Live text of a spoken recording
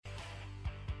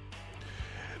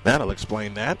That'll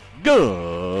explain that. Good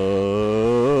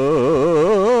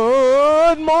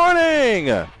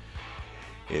morning.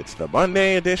 It's the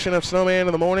Monday edition of Snowman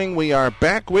in the Morning. We are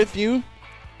back with you,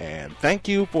 and thank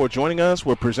you for joining us.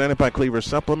 We're presented by Cleaver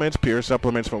Supplements. Pure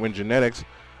supplements from when genetics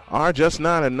are just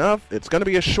not enough. It's going to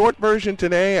be a short version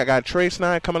today. I got Trey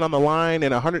Snide coming on the line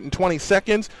in 120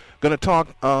 seconds. Going to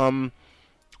talk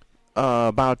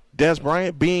about Des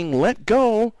Bryant being let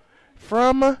go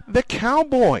from the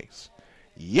Cowboys.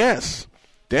 Yes,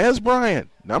 Des Bryant,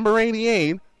 number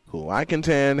 88, who I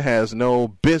contend has no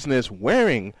business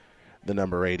wearing the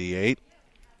number 88,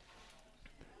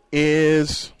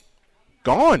 is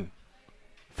gone.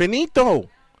 Finito.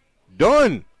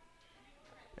 Done.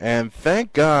 And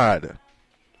thank God.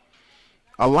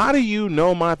 A lot of you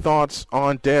know my thoughts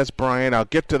on Des Bryant. I'll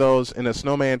get to those in a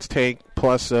Snowman's Take,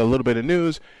 plus a little bit of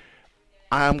news.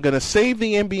 I'm going to save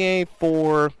the NBA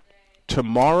for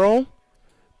tomorrow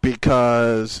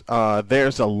because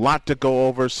there's a lot to go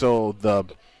over. So the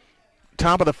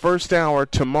top of the first hour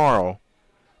tomorrow,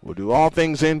 we'll do all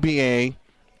things NBA,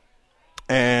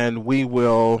 and we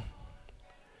will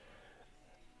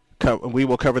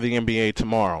cover the NBA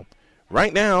tomorrow.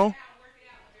 Right now,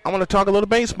 I want to talk a little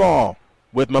baseball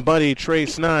with my buddy Trey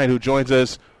Snide, who joins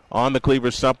us on the Cleaver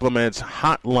Supplements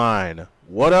hotline.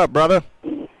 What up, brother?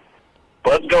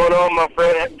 What's going on, my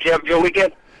friend? Did you have a good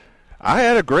weekend? I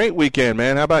had a great weekend,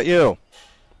 man. How about you?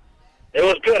 It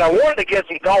was good. I wanted to get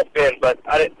some golf in, but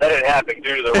that didn't happen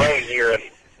due to the rain here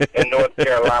in North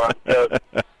Carolina.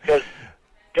 Because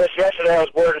just yesterday I was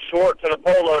wearing shorts and a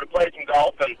polo to play some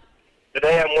golf, and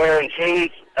today I'm wearing jeans,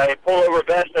 a pullover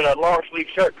vest, and a long-sleeve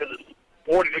shirt because it's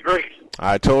 40 degrees.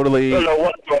 I don't know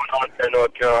what's going on here in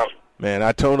North Carolina. Man,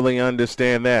 I totally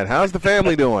understand that. How's the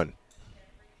family doing?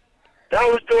 I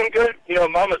was doing good. You know,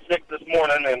 Mama's sick this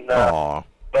morning, and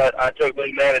but I took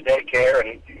Big Man to daycare,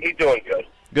 and he's doing good.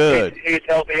 Good. He's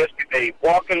healthy as can be.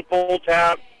 Walking full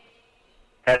time.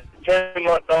 At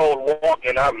 10-month-old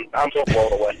walking, I'm so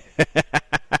blown away.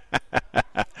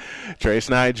 Trey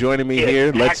Snide joining me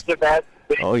here. Let's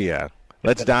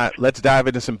dive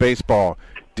into some baseball.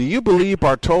 Do you believe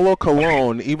Bartolo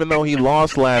Colon, even though he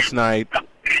lost last night,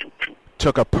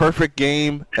 took a perfect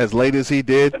game as late as he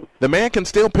did? The man can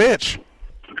still pitch.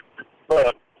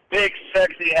 Look, Big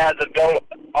Sexy has it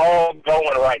all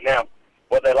going right now.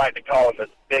 What they like to call him is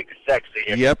Big Sexy.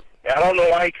 Yep. I don't know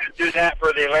why he could do that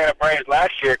for the Atlanta Braves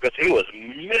last year because he was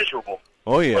miserable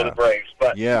for the Braves.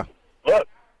 But look,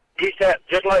 he said,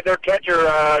 just like their catcher,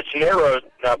 Chinero,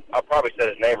 I probably said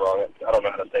his name wrong. I don't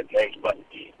know how to say the names, but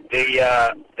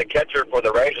the catcher for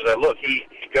the Rangers said, look, he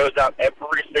goes out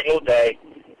every single day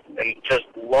and just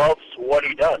loves what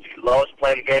he does. He loves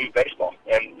playing the game of baseball,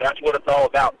 and that's what it's all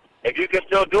about. If you can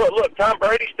still do it, look, Tom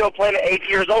Brady's still playing at 80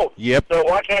 years old. Yep. So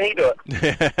why can't he do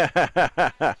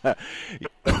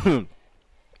it?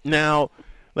 Now,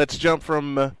 let's jump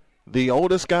from the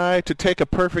oldest guy to take a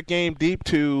perfect game deep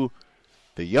to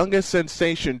the youngest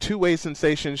sensation, two-way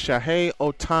sensation, Shohei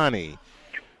Ohtani.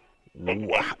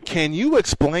 Can you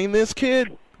explain this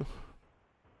kid?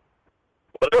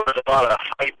 Well, there was a lot of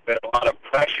hype and a lot of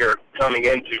pressure coming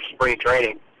into spring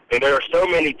training. And there are so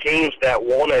many teams that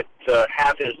wanted to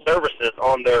have his services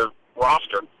on their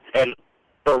roster. And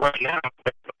for right now,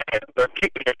 they're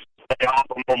keeping it to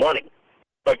offer more money.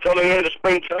 But coming into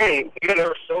spring training, there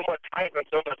was so much hype and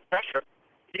so much pressure.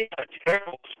 He had a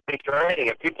terrible spring training,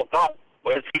 and people thought,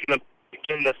 well, is he going to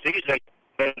begin the season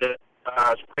in the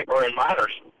spring or in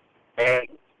minors? And,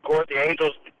 of course, the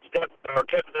Angels kept their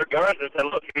guns and said,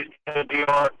 look, he's going to be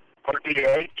our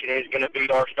DH, and he's going to be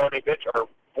our starting pitcher, our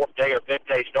fourth day or fifth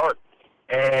day start.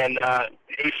 And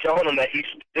he's shown them that he's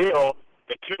still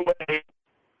the two-way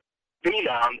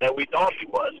phenom that we thought he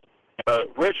was.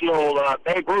 Original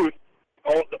Babe Ruth,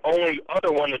 the only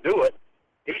other one to do it,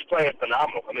 he's playing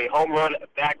phenomenal. I mean, home run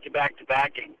back to back to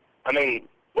back. And I mean,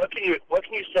 what can you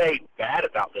say bad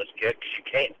about this kid? Because you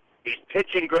can't. He's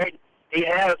pitching great. He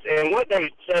has, and what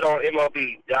they said on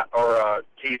MLB or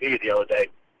TV the other day,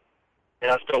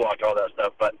 and I still watch all that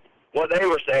stuff, but what they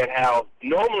were saying, how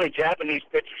normally Japanese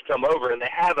pitchers come over and they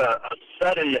have a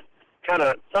sudden kind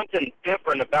of something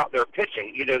different about their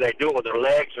pitching. Either they do it with their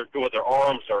legs or do it with their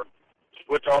arms or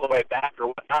switch all the way back or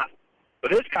whatnot.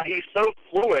 But this guy, he's so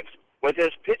fluent with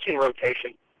his pitching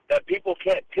rotation that people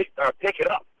can't pick it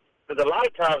up. Because a lot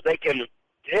of times good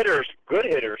hitters,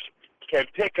 can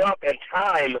pick up and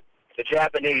time the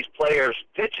Japanese players'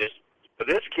 pitches. But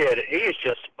this kid, he is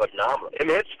just phenomenal. I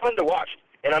mean, it's fun to watch.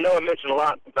 And I know I mentioned a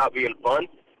lot about being fun,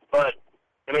 but,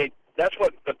 I mean, that's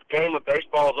what the game of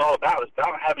baseball is all about. It's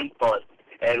about having fun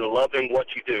and loving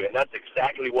what you do. And that's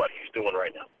exactly what he's doing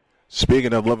right now.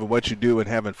 Speaking of loving what you do and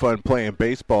having fun playing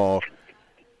baseball,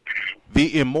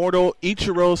 the immortal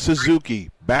Ichiro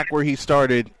Suzuki, back where he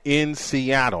started in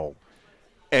Seattle,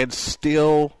 and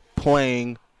still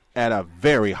playing at a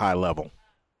very high level.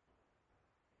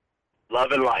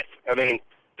 Love and life. I mean,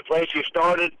 the place you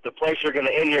started, the place you're going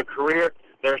to end your career,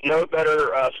 there's no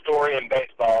better story in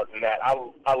baseball than that.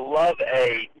 I love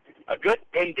a good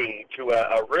ending to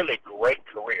a really great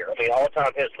career. I mean,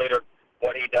 all-time hits leader,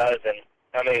 what he does, and,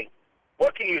 I mean,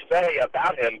 what can you say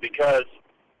about him? Because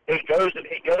he goes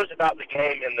about the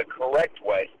game in the correct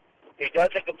way. He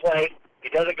doesn't complain. He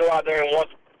doesn't go out there and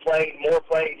wants more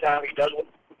playing time. He does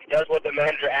what the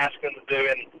manager asks him to do.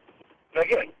 And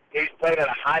again, he's playing at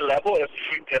a high level.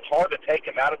 It's hard to take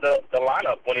him out of the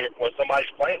lineup when somebody's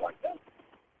playing like that.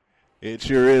 It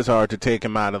sure is hard to take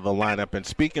him out of the lineup. And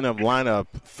speaking of lineup,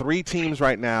 3 teams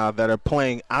right now that are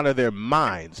playing out of their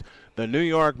minds: the New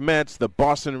York Mets, the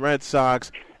Boston Red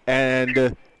Sox,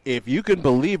 and if you can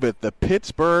believe it, the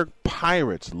Pittsburgh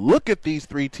Pirates. Look at these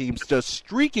 3 teams just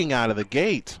streaking out of the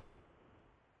gate.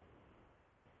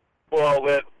 Well,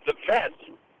 with the Mets,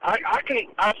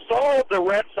 I saw the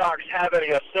Red Sox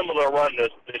having a similar run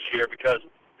this year because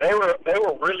they were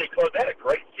really close. They had a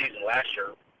great season last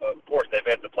year. Of course, they've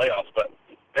had the playoffs, but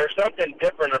there's something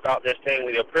different about this team.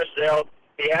 With Chris Sale,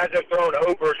 he hasn't thrown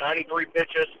over 93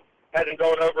 pitches, hasn't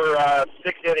gone over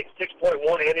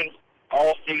 6.1 innings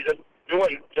all season.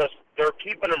 They're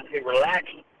keeping them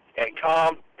relaxed and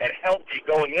calm and healthy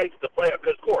going into the playoffs.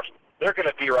 Because of course they're going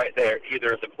to be right there.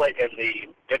 Either if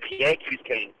the Yankees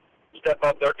can step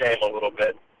up their game a little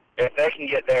bit, if they can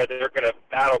get there, they're going to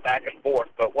battle back and forth.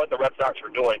 But what the Red Sox are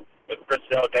doing with Chris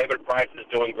Sale, David Price is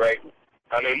doing great.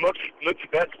 I mean, Mookie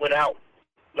Betts went out,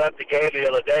 left the game the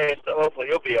other day, so hopefully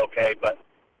he'll be okay. But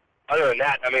other than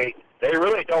that, I mean, they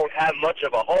really don't have much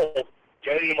of a hole.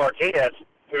 J.D. Martinez,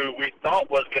 who we thought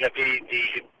was going to be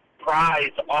the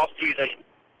prize offseason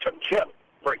chip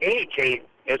for any team,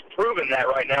 is proving that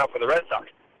right now for the Red Sox.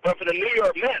 But for the New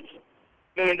York Mets,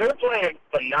 I mean, they're playing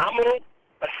phenomenal,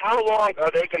 but how long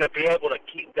are they going to be able to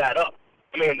keep that up?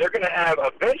 I mean, they're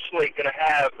eventually going to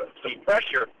have some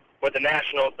pressure with the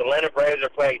Nationals. The Atlanta Braves are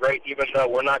playing great, even though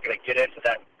we're not going to get into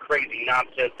that crazy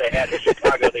nonsense they had in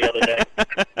Chicago the other day.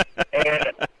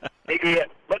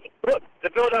 But look, the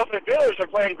Philadelphia Phillies are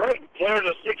playing great. Winners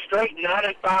of 6 straight,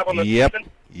 9-5 on the season.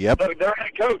 Yep. Look, their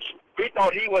head coach, we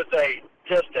thought he was a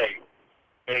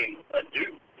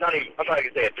dude. I'm not going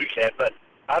to say a douchehead, but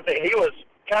I think he was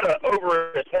kind of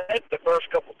over his head the first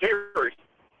couple series.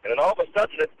 And then all of a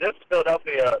sudden, this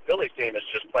Philadelphia Phillies team is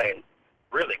just playing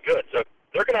really good. So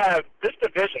they're going to have this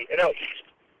division, East,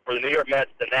 for the New York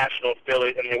Mets, the Nationals,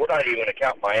 Phillies. I mean, we're not even going to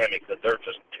count Miami because they're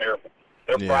just terrible.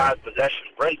 Their prize possession,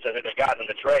 Brinson, that they got in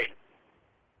the trade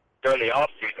during the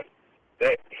offseason,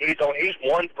 he's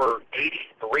 1 for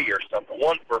 83 or something,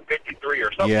 1 for 53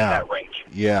 or something in that range.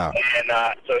 Yeah.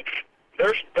 And so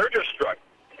they're just struck.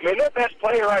 I mean, their best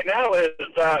player right now is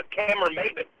Cameron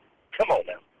Maybin. Come on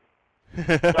now.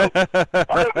 So,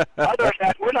 other than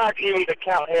that, we're not even going to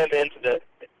count that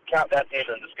team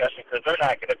in the discussion because they're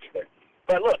not going to be there.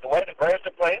 But look, the way the Braves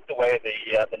are playing, the way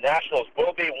the Nationals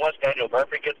will be once Daniel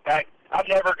Murphy gets back, I'm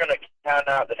never going to count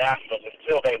out the Nationals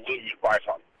until they lose Bryce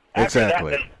Harper. After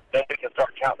Exactly. that, then we can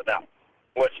start counting them out,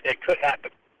 which it could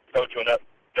happen coaching up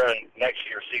during next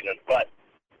year's season. But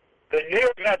the New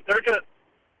York Mets,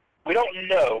 we don't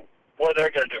know what they're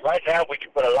going to do. Right now, we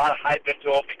can put a lot of hype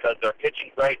into them because they're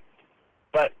pitching great.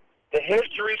 But the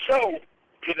history shows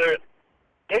the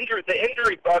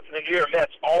injury bug for the New York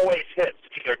Mets always hits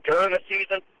either during the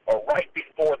season or right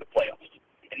before the playoffs.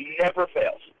 It never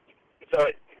fails.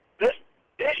 So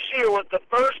this year was the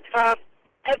first time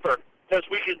ever since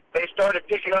they started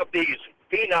picking up these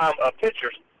phenom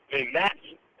pitchers. I mean, Matt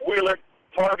Wheeler,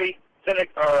 Harvey,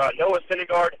 Noah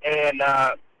Syndergaard, and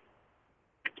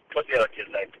what's the other kid's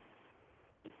name?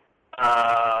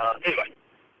 Anyway,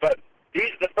 but these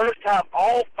is the first time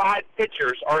all 5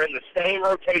 pitchers are in the same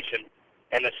rotation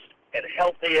and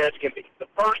healthy as can be. The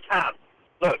first time.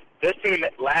 Look, this team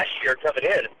last year coming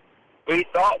in, we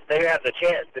thought they had the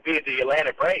chance to be the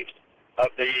Atlanta Braves of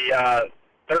the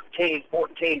 13,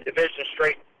 14 division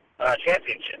straight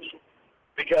championships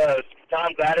because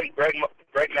Tom Gladden, Greg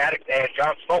Maddux, and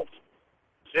John Smoltz,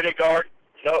 Syndergaard,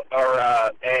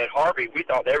 and Harvey, we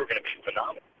thought they were going to be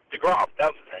phenomenal. DeGrom,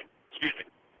 that was the name. Excuse me.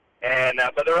 And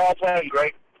but they're all playing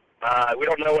great. We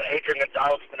don't know what Adrian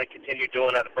Gonzalez is going to continue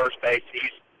doing at the first base.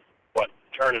 He's about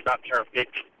to turn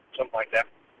 50, something like that.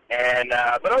 And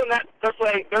but other than that, they're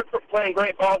playing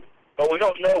great ball. But we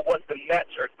don't know what the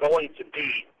Mets are going to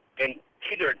be in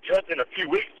just in a few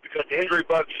weeks because the injury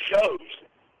bug shows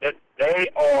that they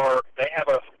have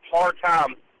a hard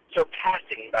time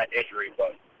surpassing that injury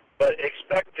bug. But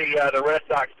expect the Red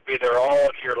Sox to be there all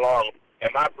year long.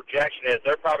 And my projection is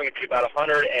they're probably going to be about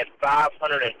 105,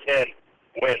 110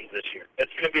 wins this year.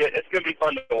 It's going to be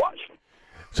fun to watch.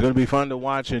 It's going to be fun to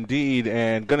watch indeed,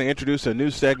 and going to introduce a new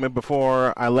segment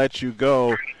before I let you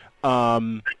go.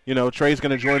 Trey's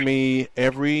going to join me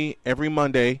every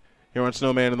Monday here on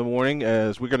Snowman in the Morning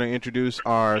as we're going to introduce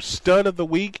our stud of the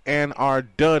week and our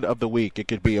dud of the week. It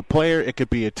could be a player, it could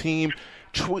be a team.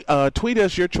 Tweet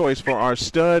us your choice for our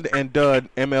stud and dud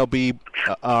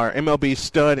our MLB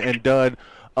stud and dud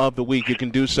of the week. You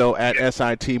can do so at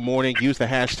SIT Morning. Use the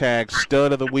hashtag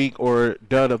stud of the week or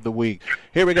dud of the week.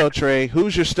 Here we go, Trey.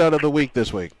 Who's your stud of the week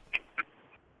this week?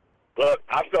 Look,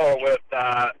 I'm going with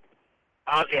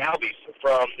Ozzie Albies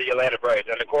from the Atlanta Braves.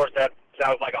 And, of course, that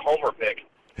sounds like a homer pick.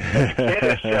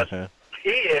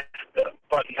 He is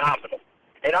phenomenal.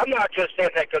 And I'm not just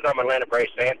saying that because I'm an Atlanta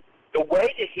Braves fan. The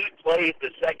way that he plays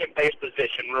the second base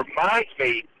position reminds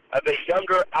me of a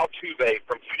younger Altuve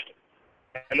from Houston.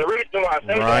 And the reason why I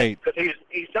say that is because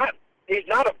he's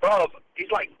not above.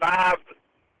 He's like 5'8",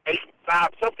 5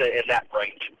 something in that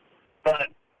range.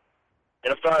 But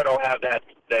and I'm sorry I don't have the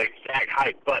exact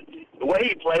height. But the way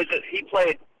he plays it, he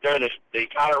played during the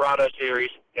Colorado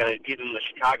series and even the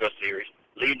Chicago series,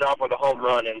 leading off with a home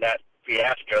run in that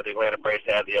fiasco the Atlanta Braves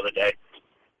had the other day.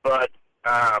 But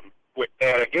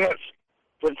and against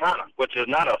Quintana, which is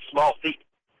not a small feat.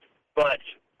 But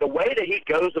the way that he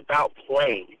goes about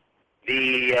playing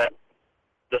the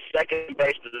second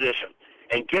base position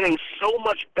and getting so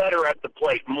much better at the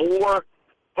plate, more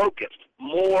focused,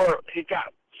 he's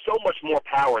got so much more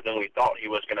power than we thought he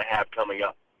was going to have coming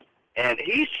up. And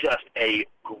he's just a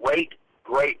great,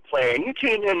 great player. And you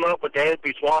team him up with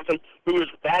Dansby Swanson, who is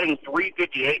batting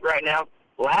 .358 right now.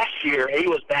 Last year, he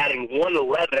was batting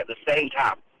 .111 at the same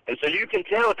time. And so you can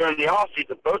tell during the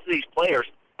offseason, both of these players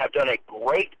have done a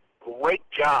great, great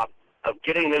job of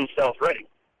getting themselves ready.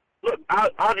 Look,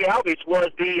 Ozzie Albies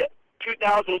was the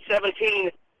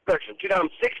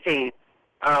 2016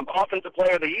 Offensive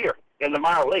Player of the Year in the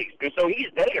minor leagues. And so he's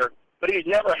there, but he's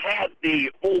never had the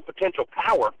full potential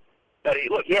power that he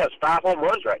has 5 home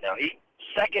runs right now. He's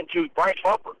second to Bryce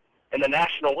Harper in the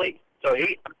National League. So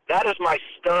that is my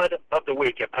stud of the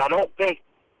week. I don't think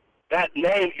that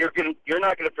name, you're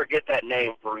not going to forget that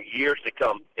name for years to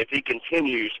come if he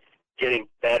continues getting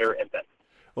better and better.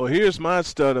 Well, here's my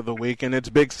stud of the week, and it's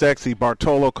Big Sexy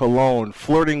Bartolo Colon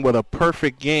flirting with a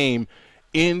perfect game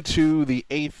into the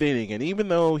 8th inning. And even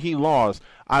though he lost,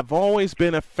 I've always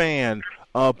been a fan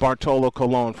of Bartolo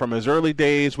Colon from his early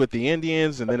days with the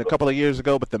Indians and then a couple of years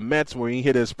ago with the Mets where he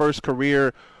hit his first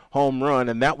career home run,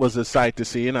 and that was a sight to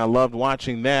see, and I loved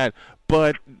watching that.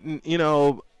 But,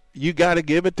 you got to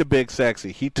give it to Big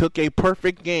Sexy. He took a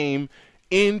perfect game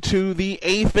into the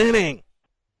 8th inning.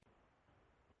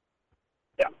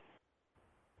 Yeah.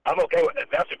 I'm okay with it.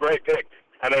 That's a great pick.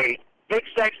 I mean, Big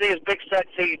Sexy is Big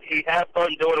Sexy. He has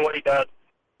fun doing what he does.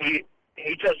 He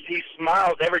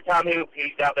smiles every time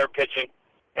he's out there pitching.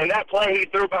 And that play he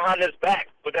threw behind his back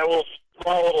with that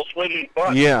small little swinging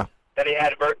bunt that he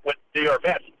had with the New York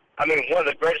Mets. I mean, one of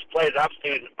the greatest plays I've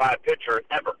seen by a pitcher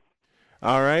ever.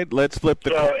 All right, let's flip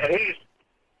the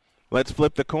Let's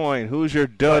flip the coin. Who's your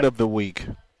dud of the week?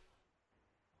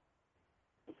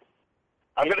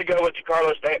 I'm going to go with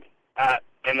Giancarlo Stanton.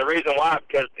 And the reason why,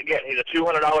 because, again, he's a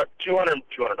 $200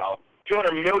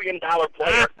 million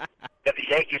player that the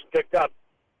Yankees picked up.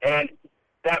 And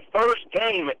that first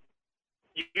game,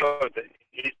 he's going to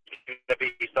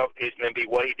be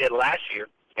what he did last year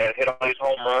and hit all these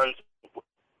home runs.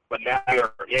 But now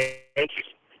you're Yankees.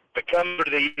 But coming to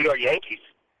the New York Yankees,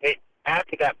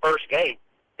 after that first game,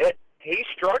 he's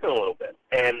struggling a little bit.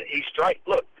 And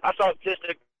look, I saw a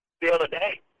statistic the other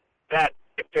day that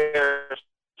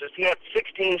he had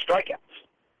 16 strikeouts.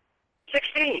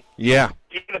 16. Yeah.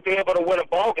 You're going to be able to win a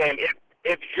ball game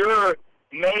if your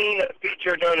main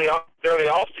feature during the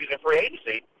offseason free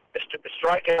agency is to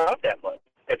strike out that much.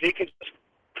 If he can just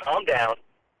calm down,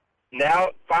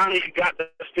 now finally you got the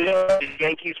feel the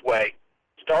Yankees way.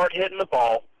 Start hitting the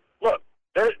ball. Look,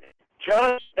 they're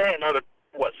just another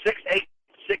 6'8",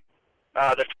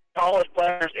 the tallest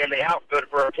players in the outfield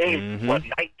for a team.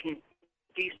 19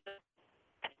 pieces.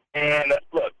 And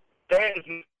look,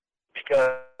 Stanton's because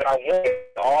I want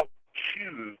all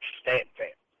huge Stanton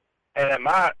fans. And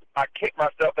I kick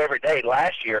myself every day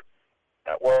last year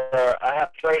where I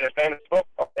have traded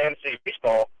fantasy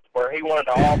baseball, where he wanted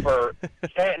to offer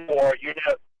Stanton for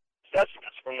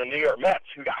Cespedes from the New York Mets,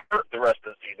 who got hurt the rest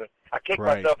of the season. I kick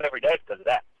myself every day because of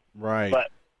that. Right.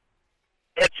 But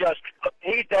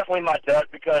he's definitely my dud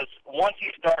because once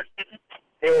he starts hitting,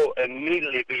 he'll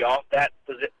immediately be off that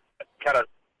kind of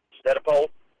pole.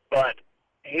 But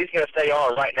he's going to stay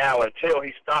on right now until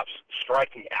he stops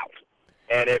striking out.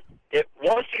 And if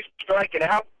once he's striking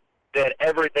out, then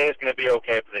everything's going to be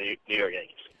okay for the New York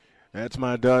Yankees. That's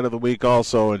my dud of the week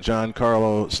also, and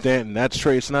Giancarlo Stanton. That's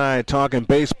Trace and I talking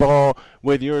baseball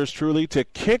with yours truly to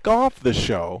kick off the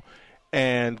show.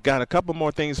 And got a couple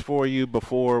more things for you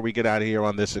before we get out of here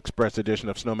on this express edition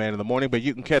of Snowman in the Morning. But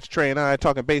you can catch Trey and I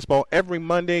talking baseball every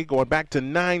Monday going back to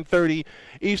 9:30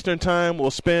 Eastern Time. We'll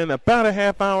spend about a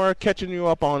half hour catching you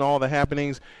up on all the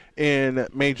happenings in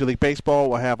Major League Baseball.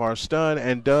 We'll have our stud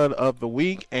and dud of the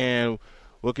week, and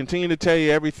we'll continue to tell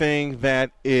you everything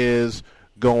that is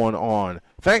going on.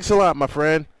 Thanks a lot, my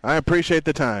friend. I appreciate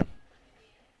the time.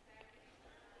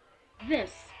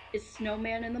 This is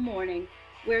Snowman in the Morning,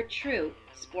 where true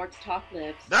sports talk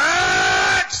lives.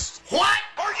 That's what?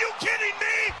 Are you kidding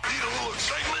me? Need a little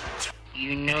excitement?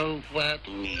 You know what?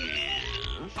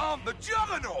 Yes. I'm the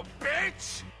juggernaut,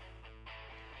 bitch!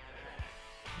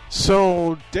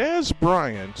 So, Dez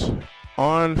Bryant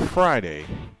on Friday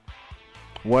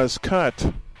was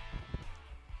cut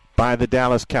by the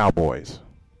Dallas Cowboys.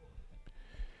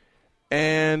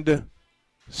 And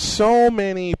so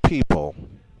many people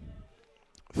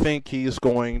think he's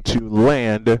going to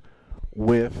land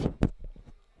with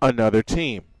another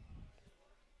team.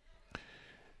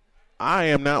 I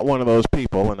am not one of those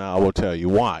people, and I will tell you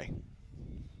why.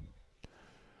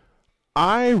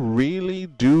 I really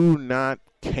do not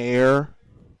care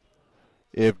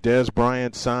if Dez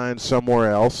Bryant signs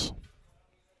somewhere else.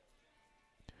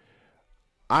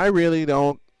 I really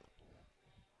don't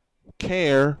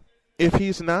care if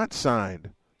he's not signed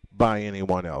by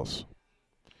anyone else.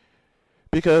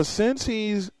 Because since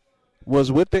he's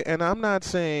was with and I'm not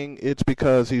saying it's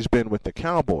because he's been with the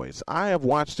Cowboys. I have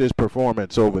watched his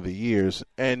performance over the years,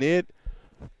 and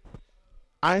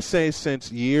I say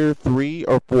since year 3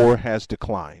 or 4 has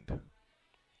declined.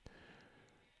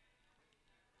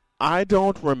 I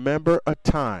don't remember a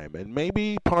time, and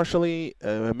maybe partially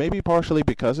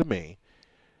because of me,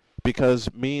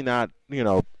 not,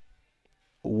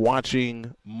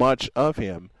 watching much of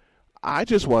him, I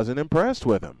just wasn't impressed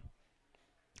with him.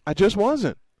 I just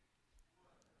wasn't.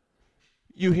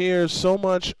 You hear so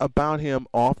much about him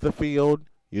off the field.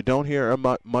 You don't hear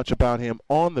much about him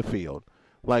on the field,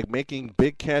 like making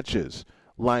big catches,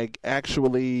 like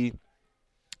actually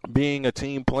being a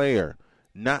team player,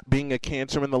 not being a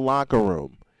cancer in the locker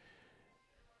room.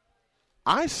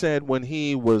 I said when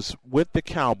he was with the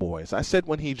Cowboys,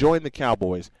 when he joined the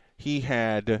Cowboys, he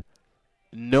had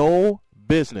no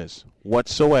business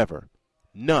whatsoever,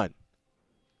 none,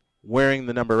 wearing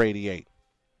the number 88.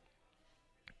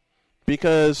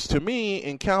 Because to me,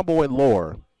 in Cowboy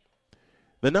lore,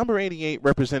 the number 88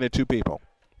 represented two people,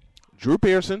 Drew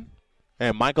Pearson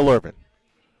and Michael Irvin.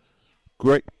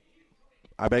 Great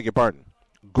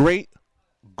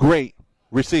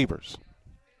receivers.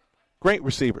 Great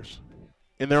receivers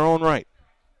in their own right.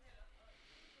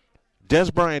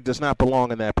 Dez Bryant does not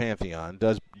belong in that pantheon.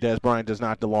 Dez Bryant does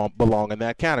not belong in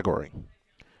that category.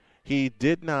 He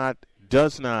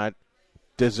does not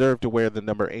deserve to wear the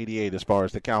number 88 as far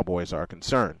as the Cowboys are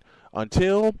concerned.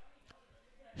 Until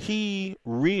he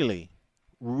really,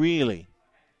 really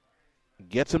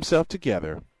gets himself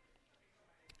together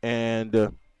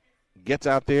and gets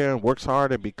out there and works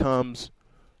hard and becomes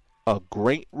a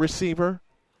great receiver.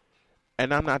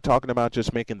 And I'm not talking about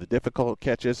just making the difficult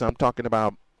catches. I'm talking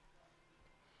about,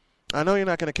 I know you're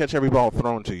not going to catch every ball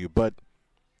thrown to you, but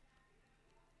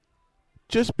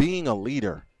just being a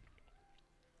leader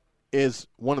is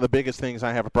one of the biggest things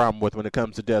I have a problem with when it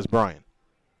comes to Dez Bryant.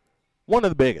 One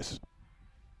of the biggest.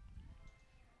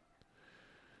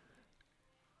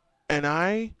 And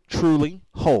I truly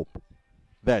hope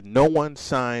that no one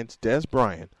signs Dez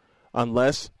Bryant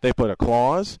unless they put a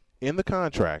clause in the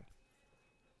contract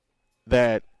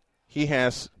that he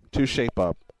has to shape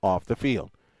up off the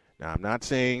field. Now, I'm not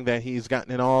saying that he's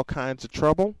gotten in all kinds of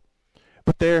trouble,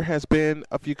 but there has been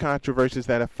a few controversies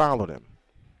that have followed him.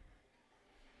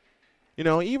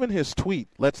 Even his tweet,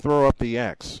 "Let's throw up the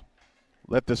X,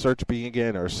 let the search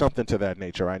begin," or something to that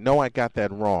nature. I know I got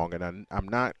that wrong, and I'm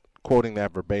not quoting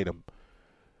that verbatim,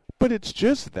 but it's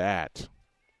just that.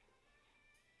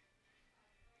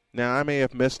 Now, I may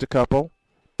have missed a couple,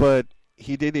 but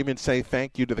he didn't even say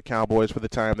thank you to the Cowboys for the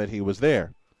time that he was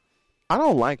there. I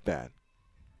don't like that.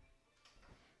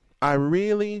 I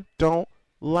really don't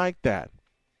like that.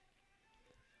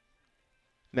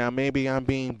 Now, maybe I'm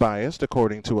being biased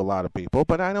according to a lot of people,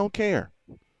 but I don't care.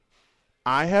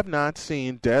 I have not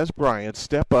seen Dez Bryant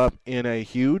step up in a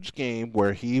huge game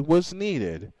where he was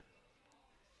needed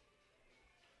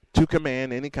to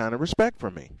command any kind of respect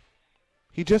from me.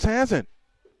 He just hasn't.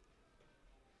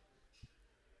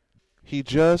 He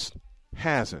just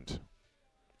hasn't.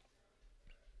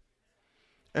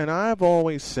 And I've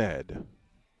always said,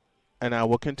 and I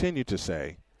will continue to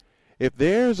say, if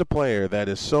there's a player that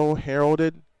is so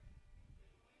heralded,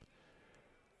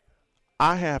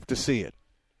 I have to see it,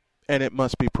 and it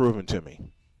must be proven to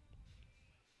me.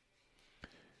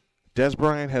 Des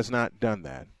Bryant has not done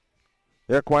that.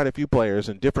 There are quite a few players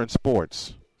in different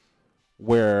sports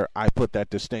where I put that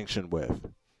distinction with.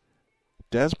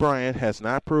 Des Bryant has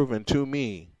not proven to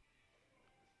me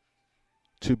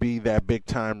to be that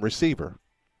big-time receiver.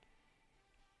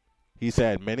 He's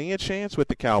had many a chance with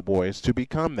the Cowboys to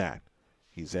become that.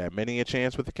 He's had many a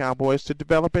chance with the Cowboys to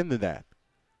develop into that.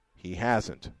 He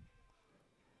hasn't.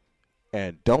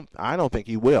 And I don't think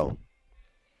he will.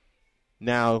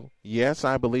 Now, yes,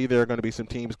 I believe there are going to be some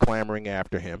teams clamoring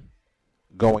after him,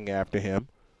 going after him,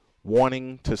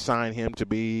 wanting to sign him to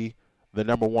be the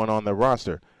number one on the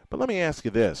roster. But let me ask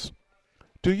you this.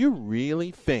 Do you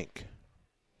really think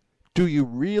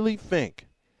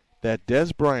that Des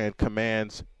Bryant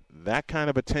commands that kind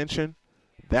of attention,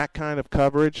 that kind of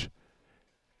coverage,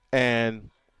 and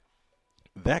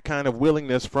that kind of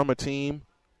willingness from a team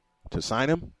to sign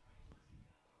him?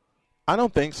 I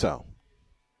don't think so.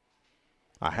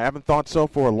 I haven't thought so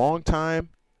for a long time,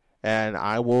 and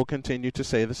I will continue to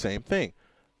say the same thing.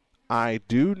 I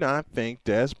do not think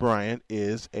Des Bryant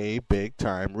is a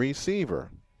big-time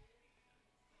receiver.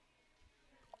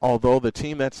 Although the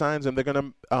team that signs him, they're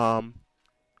going to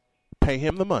pay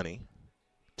him the money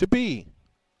to be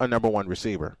a number one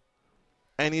receiver.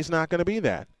 And he's not going to be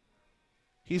that.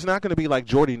 He's not going to be like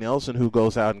Jordy Nelson, who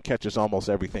goes out and catches almost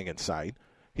everything in sight.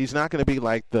 He's not going to be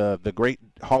like the great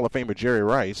Hall of Famer Jerry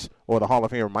Rice or the Hall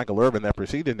of Famer Michael Irvin that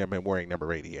preceded him in wearing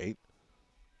number 88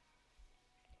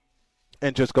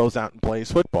 and just goes out and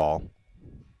plays football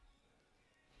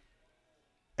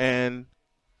and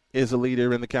is a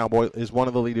leader in the is one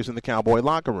of the leaders in the Cowboy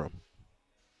locker room.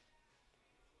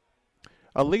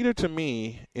 A leader to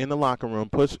me in the locker room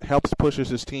helps pushes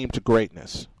his team to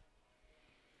greatness.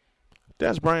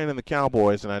 Des Bryant and the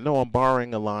Cowboys, and I know I'm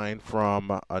borrowing a line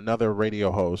from another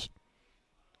radio host,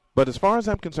 but as far as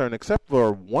I'm concerned, except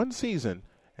for one season,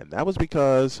 and that was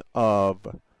because of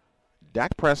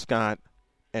Dak Prescott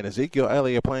and Ezekiel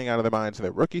Elliott playing out of their minds in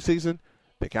their rookie season,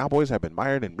 the Cowboys have been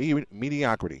mired in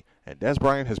mediocrity, and Des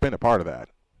Bryant has been a part of that.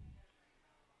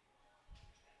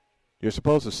 You're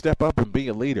supposed to step up and be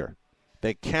a leader.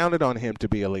 They counted on him to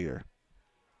be a leader.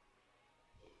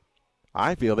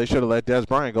 I feel they should have let Des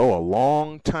Bryant go a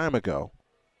long time ago.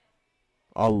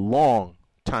 A long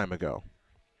time ago.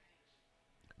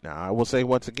 Now, I will say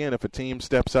once again, if a team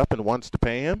steps up and wants to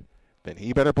pay him, then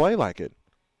he better play like it.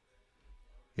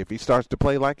 If he starts to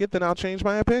play like it, then I'll change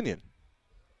my opinion.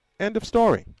 End of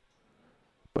story.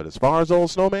 But as far as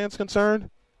old Snowman's concerned,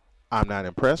 I'm not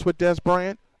impressed with Des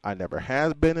Bryant. I never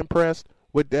have been impressed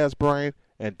with Des Bryant.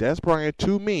 And Des Bryant,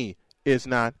 to me, is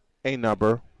not a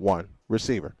number one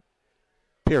receiver.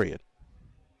 Period.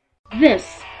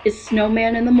 This is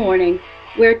Snowman in the Morning,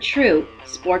 where true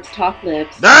sports talk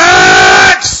lives.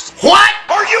 Next! What?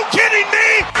 Are you kidding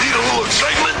me? Need a little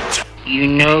excitement? You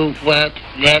know what?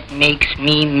 That makes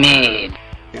me mad.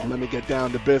 And let me get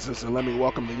down to business and let me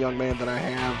welcome the young man that I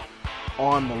have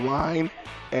on the line.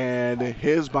 And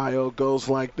his bio goes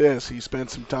like this. He spent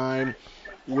some time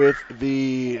with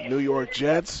the New York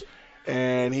Jets,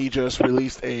 and he just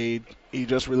released a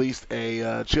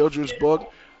children's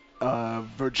book.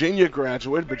 Virginia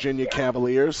graduate, Virginia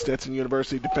Cavaliers, Stetson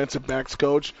University defensive backs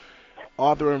coach,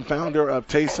 author and founder of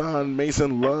Tayson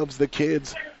Mason Loves the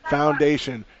Kids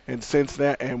Foundation.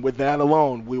 And with that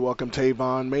alone, we welcome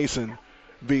Tayvon Mason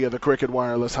via the Cricket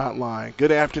Wireless Hotline.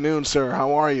 Good afternoon, sir.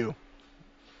 How are you?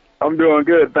 I'm doing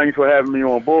good. Thanks for having me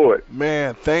on board.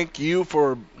 Man, thank you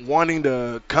for wanting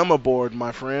to come aboard,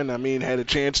 my friend. I mean, had a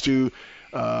chance to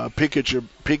peek at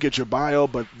your bio,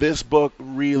 but this book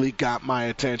really got my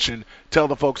attention. Tell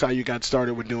the folks how you got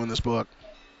started with doing this book.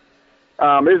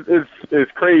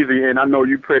 It's crazy, and I know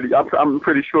I'm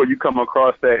pretty sure you come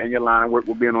across that in your line of work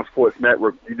with being on Sports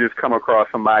Network. You just come across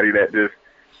somebody that just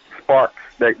sparks,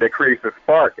 that creates a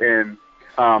spark. And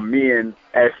me and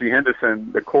Ashley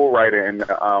Henderson, the co-writer, and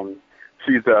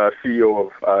she's the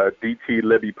CEO of DT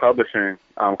Libby Publishing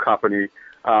Company.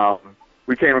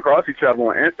 We came across each other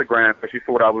on Instagram because she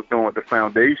saw what I was doing with the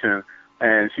foundation,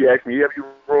 and she asked me, "Have you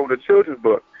wrote a children's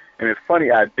book?" And it's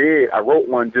funny, I did. I wrote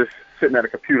one, just sitting at a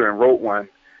computer and wrote one,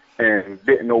 and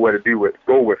didn't know where to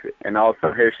go with it. And all of a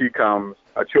sudden, here she comes,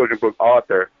 a children's book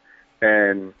author,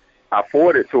 and I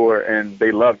forwarded it to her, and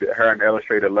they loved it. Her and the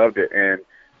illustrator loved it, and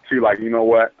she like, you know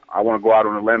what? I want to go out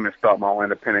on a limb and start my own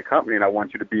independent company, and I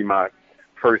want you to be my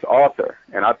first author.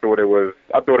 And I thought it was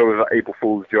an April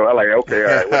Fool's joke. I like, okay, all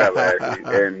right, whatever,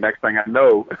 Ashley. And next thing I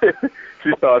know,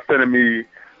 she started sending me,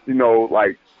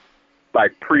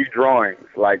 like pre-drawings,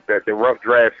 like the rough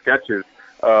draft sketches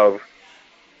of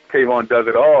Tavon Does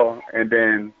It All. And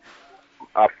then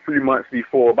a month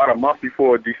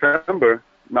before December,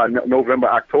 November,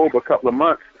 October, a couple of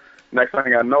months, next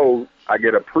thing I know, I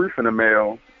get a proof in the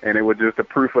mail, and it was just a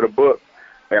proof of the book.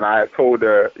 And I told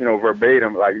her,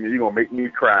 verbatim, like, you're going to make me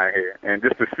cry here. And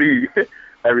just to see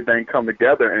everything come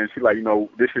together. And she's like,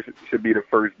 this should be the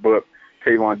first book,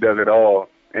 Tavon Does It All.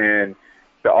 And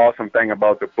the awesome thing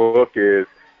about the book is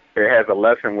it has a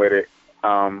lesson with it.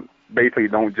 Basically,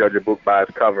 don't judge a book by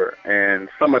its cover. And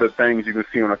some of the things you can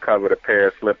see on the cover, the pair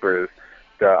of slippers,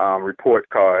 the report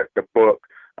card, the book,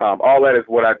 all that is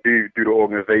what I do through the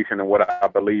organization and what I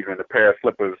believe in. The pair of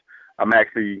slippers, I'm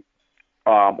actually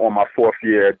on my 4th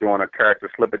year doing a character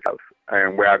slippage house,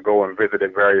 and where I go and visit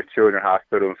at various children's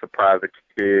hospitals and surprise the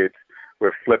kids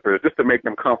with slippers just to make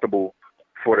them comfortable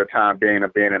for the time being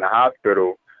of being in the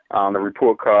hospital. The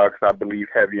report card, because I believe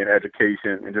heavy in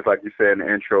education, and just like you said in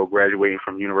the intro, graduating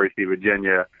from University of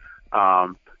Virginia.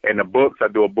 And the books, I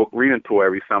do a book reading tour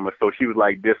every summer. So she was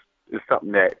like, this is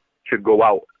something that should go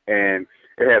out. And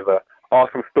it has a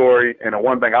awesome story. And the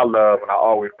one thing I love, and I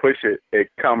always push it, it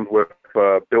comes with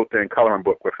a built-in coloring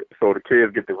book with it. So the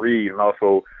kids get to read and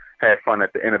also have fun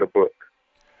at the end of the book.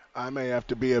 I may have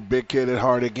to be a big kid at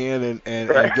heart again and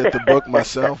get the book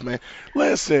myself, man.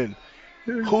 Listen,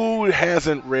 who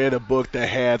hasn't read a book that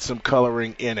had some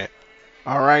coloring in it?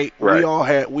 All right, we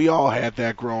all had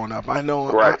that growing up. I know,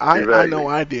 exactly. I know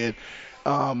I did.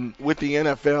 With the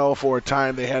NFL, for a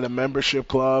time, they had a membership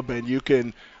club, and you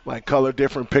can like color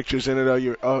different pictures in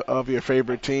it of your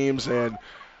favorite teams. And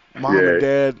mom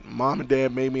and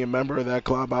dad made me a member of that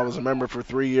club. I was a member for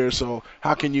 3 years. So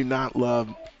how can you not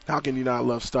love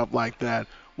stuff like that?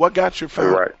 What got your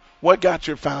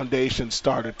foundation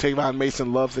started? Tavon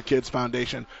Mason loves the Kids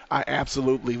Foundation. I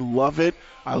absolutely love it.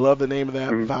 I love the name of that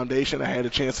foundation. I had a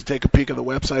chance to take a peek at the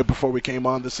website before we came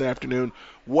on this afternoon.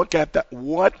 What got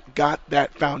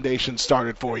that foundation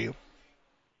started for you?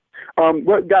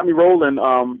 What got me rolling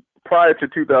prior to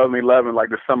 2011, like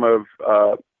the summer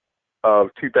of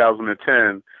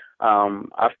 2010,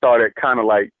 I started kind of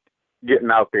like getting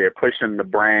out there, pushing the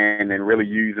brand, and really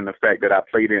using the fact that I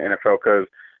played in the NFL, because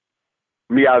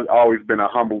me, I've always been a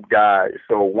humble guy.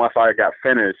 So once I got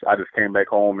finished, I just came back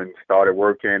home and started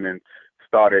working and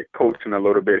started coaching a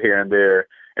little bit here and there,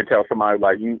 and tell somebody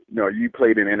like, you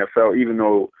played in the NFL, even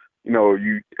though,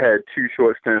 you had 2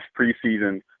 short stints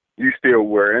preseason, you still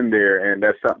were in there, and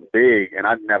that's something big. And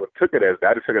I never took it as that.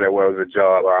 I just took it as, well, as a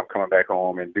job, or I'm coming back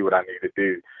home and do what I need to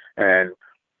do. And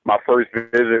my first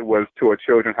visit was to a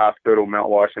children's hospital, Mount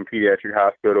Washington Pediatric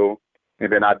Hospital.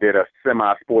 And then I did a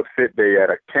semi-sports fit day at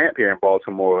a camp here in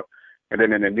Baltimore. And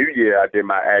then in the new year,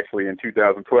 in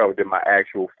 2012, I did my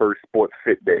actual first sports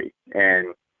fit day.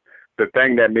 And the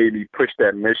thing that made me push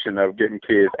that mission of getting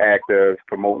kids active,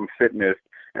 promoting fitness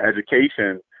and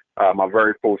education, my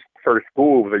very first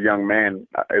school was a young man.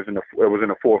 It was in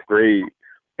the 4th grade,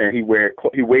 and he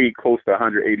weighed close to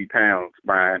 180 pounds,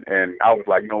 Brian. And I was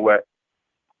like, you know what?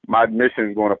 My mission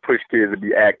is going to push kids to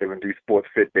be active and do sports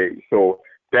fit days. So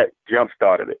that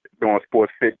jump-started it, doing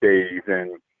sports fit days.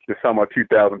 And the summer of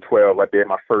 2012, I did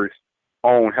my first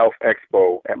own health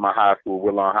expo at my high school,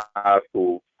 Woodlawn High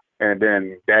School. And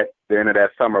then the end of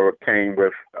that summer came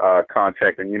with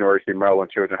contacting University of Maryland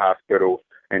Children's Hospital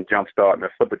and jump-starting the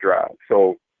slipper drive.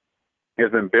 So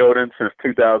it's been building since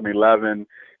 2011.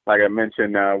 Like I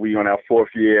mentioned, we on our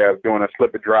 4th year of doing a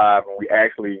slipper drive, and we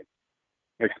actually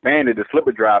expanded the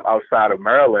slipper drive outside of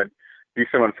Maryland.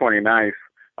 December 29th,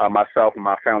 myself and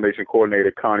my foundation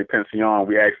coordinator, Connie Pension,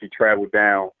 we actually traveled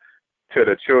down to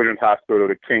the Children's Hospital,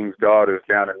 the King's Daughters,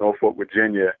 down in Norfolk,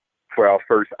 Virginia, for our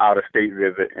first out-of-state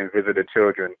visit, and visited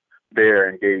children there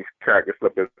and gave character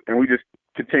slippers. And we just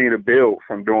continue to build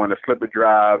from doing the slipper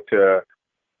drive to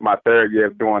my 3rd year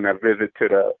of doing a visit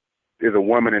to there's a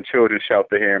women and children's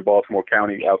shelter here in Baltimore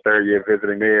County, our 3rd year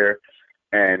visiting there.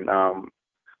 And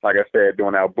like I said,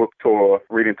 doing our book tour,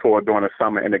 reading tour during the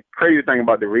summer. And the crazy thing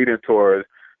about the reading tour is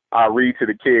I read to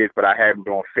the kids, but I have them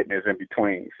doing fitness in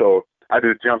between. So I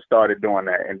just jump-started doing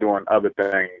that and doing other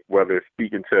things, whether it's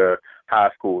speaking to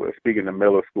high schoolers, speaking to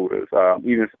middle schoolers,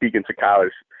 even speaking to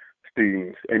college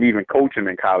students, and even coaching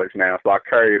in college now. So I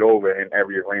carry it over in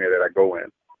every arena that I go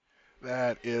in.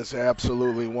 That is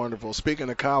absolutely wonderful. Speaking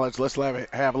of college, let's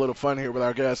have a little fun here with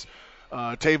our guest,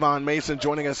 Tavon Mason,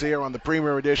 joining us here on the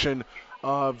premiere edition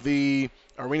of the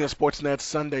Arena Sportsnet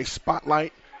Sunday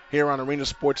Spotlight. here on Arena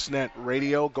Sportsnet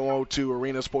Radio. Go to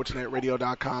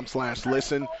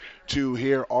arenasportsnetradio.com/listen to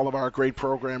hear all of our great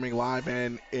programming live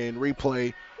and in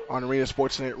replay on Arena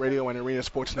Sportsnet Radio and Arena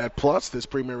Sportsnet Plus. This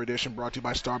premier edition brought to you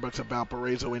by Starbucks of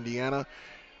Valparaiso, Indiana.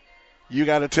 You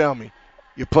got to tell me,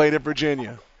 you played at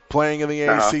Virginia, playing in the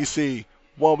ACC.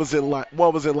 What was it like?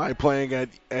 What was it like playing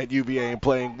at UVA and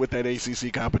playing with that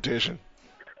ACC competition?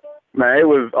 Man, it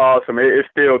was awesome. It's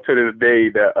still to this day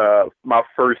that my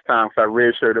first time, so I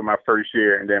redshirted my first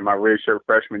year, and then my redshirt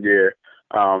freshman year,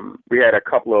 we had a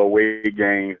couple of away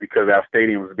games because our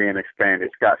stadium was being expanded.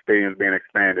 Scott Stadium was being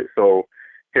expanded. So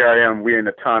here I am, we're in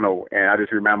the tunnel, and I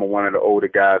just remember one of the older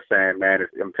guys saying, man,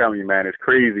 I'm telling you, man, it's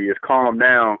crazy. It's calm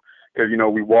down because,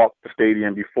 we walked the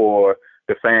stadium before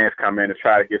the fans come in to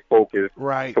try to get focused.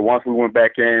 Right. So once we went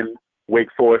back in,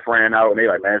 Wake Forest ran out, and they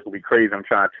like, man, it's going to be crazy. I'm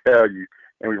trying to tell you.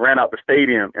 And we ran out the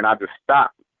stadium, and I just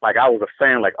stopped. Like, I was a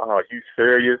fan, like, oh, are you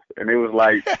serious? And it was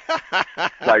like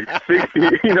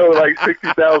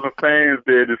 60,000 fans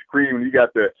there just screaming. You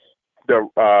got the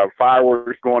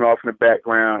fireworks going off in the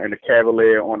background, and the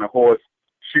Cavalier on the horse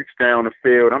shoots down the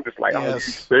field. I'm just like, oh, are you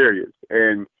serious?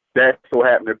 And that so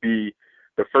happened to be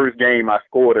the first game I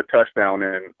scored a touchdown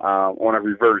in on a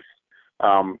reverse.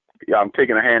 I'm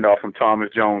taking a handoff from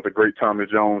Thomas Jones, the great Thomas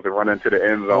Jones, and running into the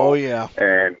end zone. Oh, yeah.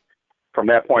 And from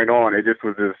that point on, it just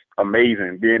was just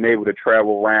amazing being able to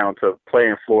travel around to play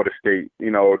in Florida State,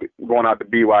 going out to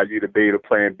BYU to be able to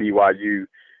play in BYU,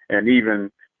 and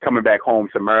even coming back home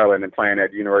to Maryland and playing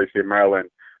at the University of Maryland.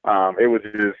 It was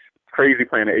just crazy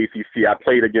playing the ACC. I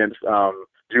played against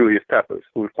Julius Peppers,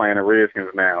 who's playing the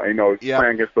Redskins now.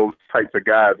 Playing against those types of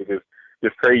guys is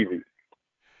just crazy.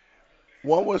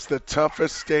 What was the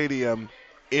toughest stadium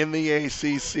in the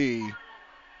ACC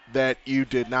that you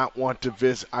did not want to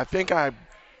visit? I think I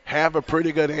have a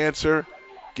pretty good answer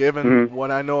given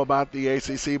what I know about the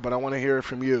ACC, but I want to hear it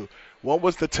from you. What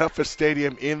was the toughest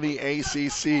stadium in the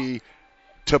ACC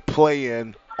to play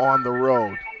in on the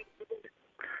road?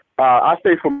 I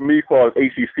say for me, as far as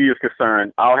ACC is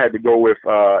concerned, I'll have to go with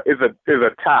is a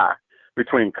tie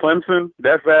between Clemson,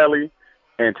 Death Valley,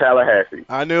 and Tallahassee.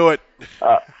 I knew it.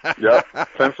 Yep,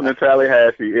 Clemson and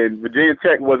Tallahassee. And Virginia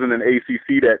Tech wasn't an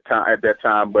ACC at that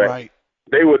time, but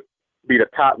they would be the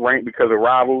top ranked because of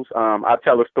rivals. I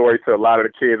tell a story to a lot of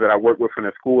the kids that I work with in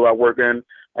the school I work in,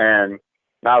 and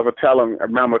I was telling them, I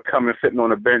remember coming sitting on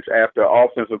the bench after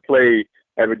offensive play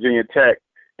at Virginia Tech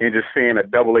and just seeing a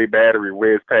AA battery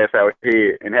whiz past our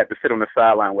head and had to sit on the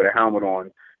sideline with a helmet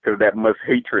on because of that much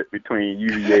hatred between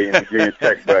UVA and Virginia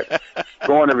Tech. But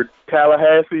going to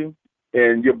Tallahassee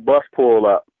and your bus pull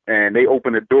up and they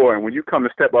open the door, and when you come to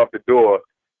step off the door,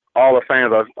 all the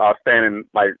fans are standing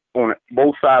like on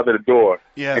both sides of the door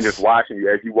and just watching you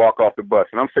as you walk off the bus.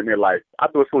 And I'm sitting there like, I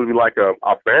thought it was supposed to be like a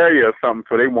barrier or something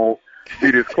so they won't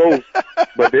be this close,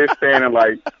 but they're standing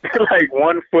like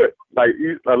 1 foot,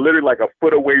 literally like a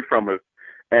foot away from us.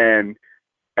 And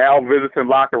our visiting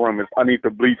locker room is underneath the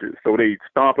bleachers, so they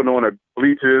stomping on the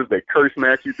bleachers, they curse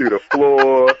match you through the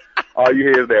floor. All you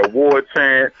hear is that war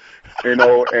chant, And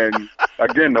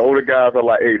again, the older guys are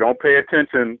like, hey, don't pay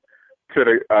attention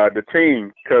to the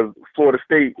team because Florida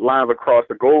State lines across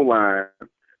the goal line,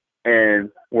 and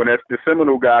when the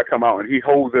Seminole guy come out and he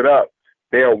holds it up,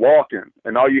 they're walking,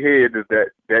 and all you hear is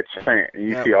that chant, and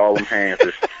you see all them hands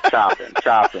just chopping.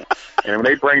 And when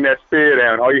they bring that spear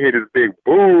down, all you hear is big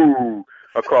boo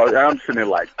across. And I'm sitting there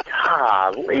like,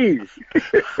 golly.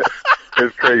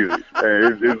 It's crazy.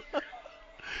 It's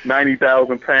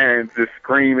 90,000 fans just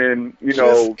screaming,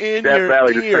 Death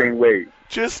Valley the same way.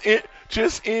 Just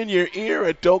in your ear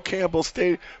at Doak Campbell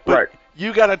Stadium. But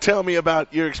you got to tell me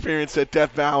about your experience at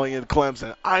Death Valley and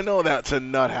Clemson. I know that's a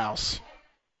nut house.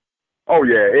 Oh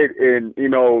yeah,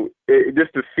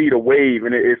 just to see the wave,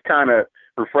 and it's kind of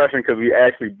refreshing because we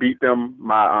actually beat them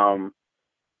my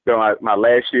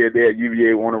last year there at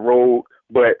UVA on the road.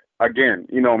 But again,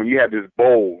 when you have this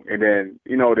bowl, and then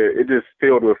it just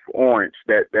filled with orange,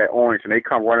 that orange, and they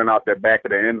come running out the back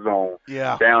of the end zone,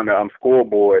 down the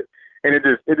scoreboard, and it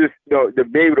just to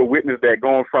be able to witness that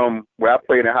going from where I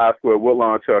played in high school at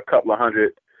Woodlawn to a couple of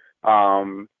hundred,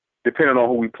 depending on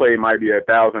who we played, might be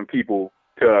 1,000 people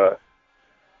to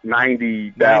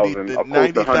 90,000, or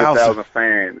close to 100,000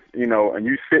 fans, and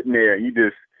you sitting there and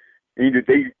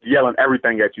they yelling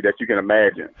everything at you that you can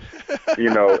imagine,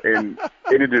 and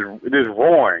it just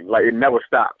roaring, like it never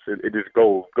stops. It just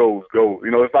goes.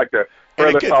 It's like the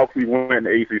further south we went in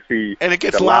the ACC, and it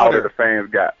gets the louder the fans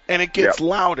got. And it gets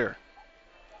louder.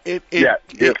 It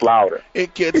gets louder.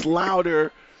 It gets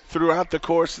louder throughout the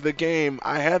course of the game.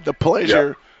 I had the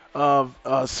pleasure of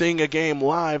seeing a game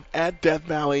live at Death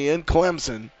Valley in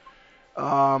Clemson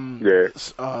Yeah.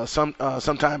 Some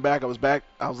time back, I was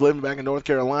living back in North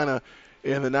Carolina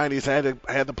in the 90s. I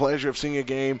had the pleasure of seeing a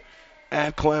game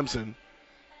at Clemson,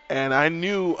 and I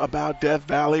knew about Death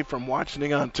Valley from watching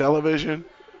it on television.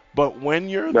 But when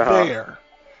you're there,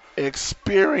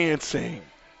 experiencing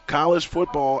college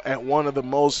football at one of the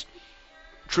most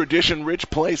tradition-rich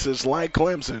places like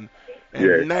Clemson,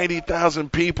 and 90,000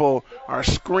 people are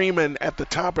screaming at the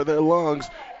top of their lungs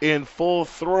in full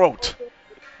throat,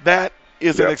 that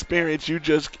is an experience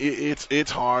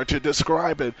it's hard to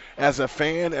describe it as a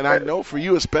fan, and I know for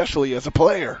you especially as a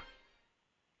player.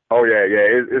 Oh yeah,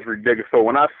 it's ridiculous. So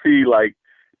when I see like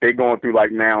they going through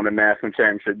like now the national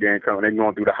championship game coming, they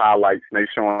going through the highlights and they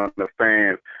showing the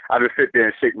fans, I just sit there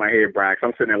and shake my head, Brian. 'Cause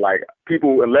I'm sitting there like,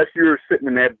 people, unless you're sitting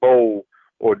in that bowl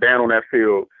or down on that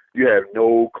field, you have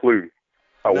no clue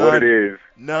what it is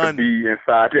to be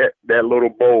inside that little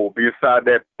bowl, be inside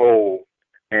that bowl,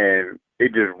 and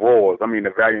it just roars. I mean,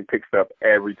 the volume picks up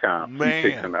every time. Man.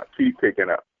 Keep picking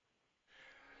up.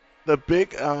 The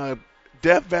big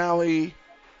Death Valley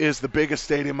is the biggest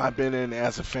stadium I've been in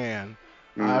as a fan.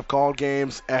 I've called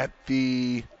games at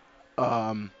the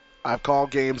Metrodome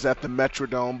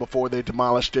before they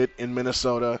demolished it in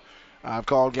Minnesota. I've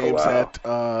called games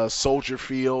at Soldier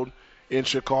Field in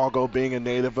Chicago, being a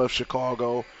native of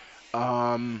Chicago.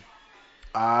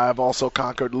 I've also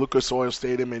conquered Lucas Oil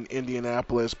Stadium in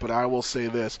Indianapolis, but I will say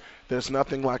this. There's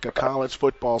nothing like a college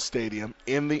football stadium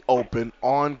in the open,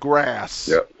 on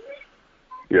grass,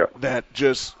 that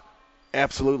just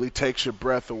absolutely takes your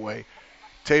breath away.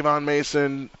 Tavon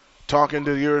Mason talking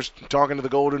to the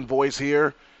Golden Voice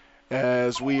here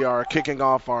as we are kicking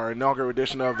off our inaugural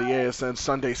edition of the ASN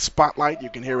Sunday Spotlight. You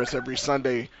can hear us every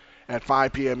Sunday at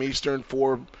 5 p.m. Eastern,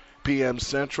 4 p.m.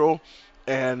 Central.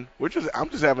 And I'm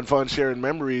just having fun sharing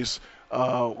memories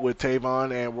with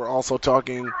Tavon, and we're also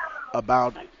talking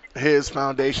about his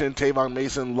foundation. Tavon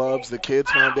Mason Loves the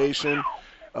Kids Foundation,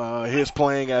 his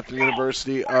playing at the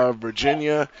University of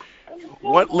Virginia.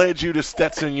 What led you to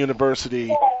Stetson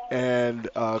University and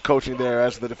coaching there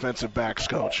as the defensive backs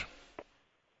coach?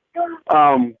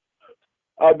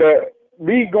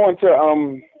 Me going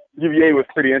to UVA was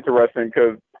pretty interesting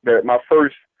because my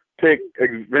first pick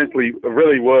eventually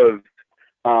really was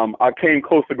I came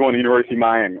close to going to University of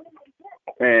Miami.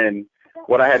 And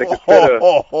what I had to consider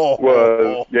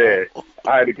was,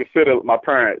 I had to consider my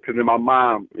parents, because then my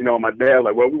mom, my dad,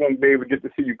 like, well, we won't be able to get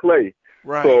to see you play.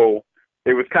 Right. So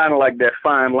it was kind of like that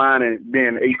fine line in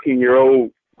being 18 years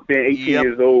old,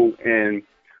 and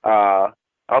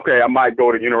okay, I might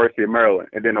go to University of Maryland.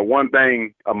 And then the one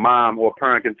thing a mom or a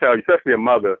parent can tell you, especially a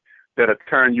mother, that'll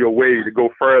turn you away to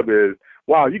go further is,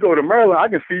 wow, you go to Maryland, I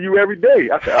can see you every day.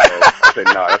 I said,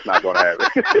 no, that's not going to happen.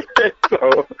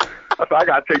 So I said, I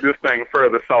got to take this thing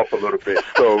further south a little bit.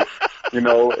 So,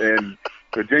 and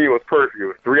Virginia was perfect. It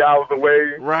was 3 hours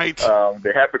away. Right.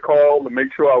 They had to call to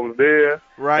make sure I was there.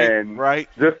 Right. And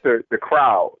just the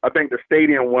crowd. I think the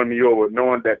stadium won me over,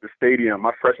 knowing that the stadium,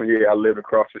 my freshman year, I lived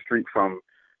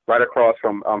right across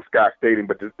from Scott Stadium,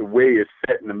 but just the way it's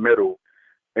set in the middle,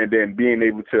 and then being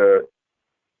able to,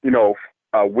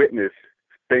 witness,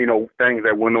 things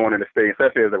that went on in the stadium,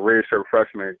 especially as a redshirt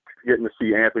freshman, getting to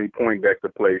see Anthony Poindexter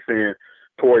play, seeing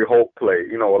Torrey Holt play,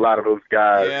 a lot of those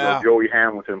guys, Joey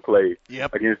Hamilton play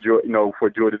against, for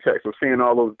Georgia Tech. So seeing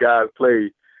all those guys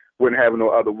play wouldn't have no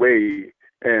other way.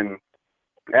 And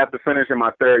after finishing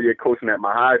my third year coaching at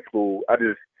my high school, I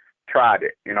just tried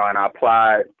it, and I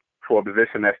applied for a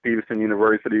position at Stevenson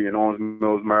University in Owens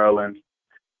Mills, Maryland.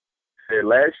 And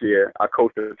last year, I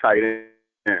coached at the tight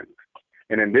end.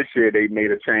 And then this year, they made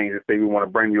a change and say, we want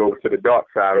to bring you over to the dark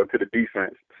side or to the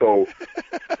defense. So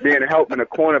being helping the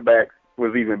cornerbacks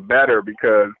was even better,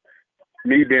 because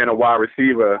me being a wide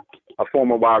receiver, a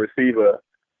former wide receiver,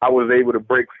 I was able to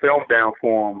break film down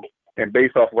for them. And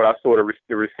based off what I saw the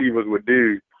receivers would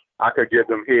do, I could give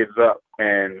them heads up.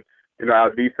 And,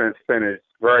 our defense finished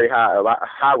very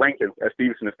high ranking at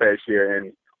Stevenson this past year.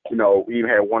 And, we even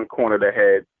had one corner that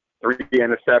had 3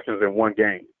 interceptions in one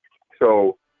game.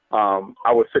 So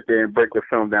I would sit there and break the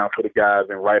film down for the guys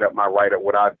and write up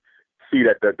what I see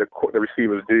that the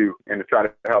receivers do, and to try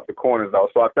to help the corners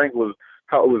out. So I think it was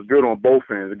good on both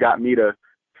ends. It got me to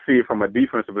see it from a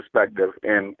defensive perspective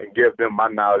and give them my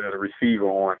knowledge as a receiver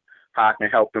on how I can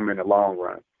help them in the long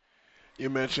run. You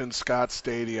mentioned Scott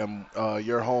Stadium,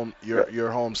 your home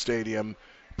stadium,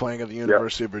 playing at the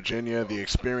University of Virginia. The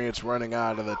experience running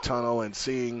out of the tunnel and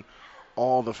seeing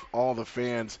all the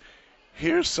fans.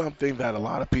 Here's something that a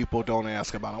lot of people don't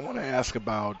ask about. I want to ask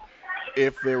about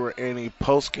if there were any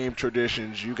post-game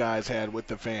traditions you guys had with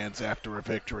the fans after a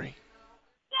victory.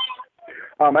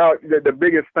 The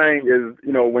biggest thing is,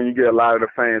 when you get a lot of the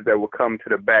fans that will come to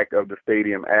the back of the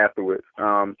stadium afterwards.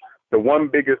 The one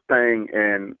biggest thing,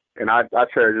 and I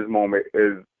cherish this moment,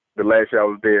 is the last year I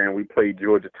was there and we played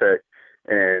Georgia Tech,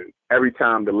 and every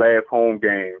time the last home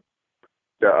game,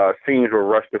 the scenes were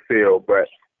rushed the field, but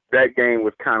that game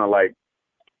was kind of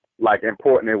like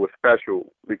important. It was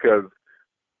special because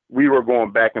we were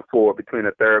going back and forth between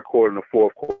the third quarter and the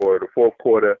fourth quarter. The fourth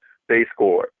quarter, they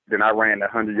scored. Then I ran the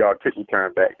 100-yard kick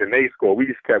return back. Then they scored. We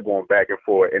just kept going back and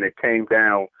forth, and it came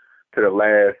down to the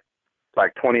last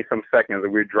 20-some seconds,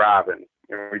 and we're driving.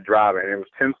 And it was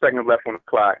 10 seconds left on the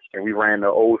clock, and we ran the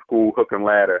old school hook and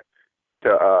ladder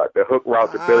to the hook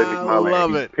route to Billy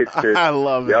McMullen. I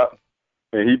love it. Yep.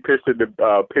 And he pitched it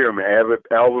to Pyramid,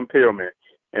 Alvin Pyramid.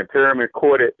 And Pyramid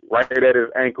caught it right at his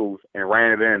ankles and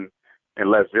ran it in and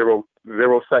left 0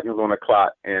 seconds on the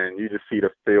clock. And you just see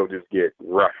the field just get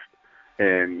rushed.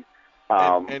 And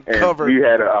covered. We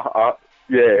had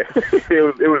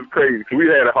it was crazy. We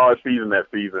had a hard season that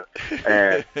season.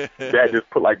 And that just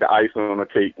put the icing on the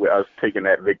cake with us taking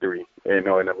that victory, in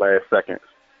the last seconds.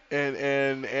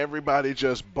 And everybody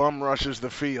just bum rushes the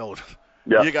field.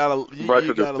 Yep. You gotta love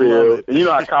it. And you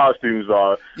know how college students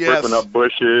are, ripping up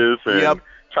bushes and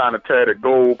trying to tear the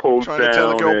goalpost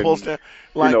down.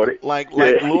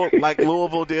 Like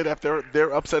Louisville did after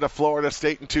their upset of Florida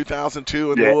State in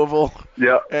 2002 in Louisville.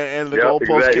 Yep. And the goalpost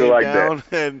exactly came like down,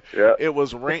 that. and it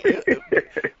was rain.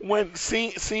 When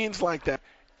scenes like that,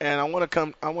 and I want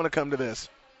to come to this,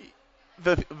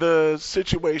 the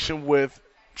situation with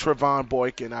Trevon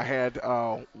Boykin. I had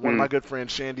one of my good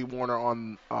friends, Shandy Warner,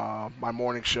 on my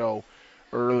morning show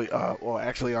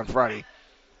actually on Friday.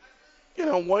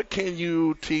 What can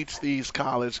you teach these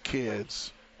college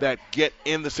kids that get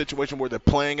in the situation where they're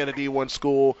playing in a D1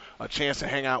 school, a chance to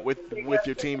hang out with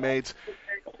your teammates?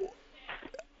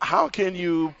 How can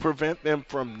you prevent them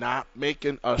from not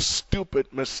making a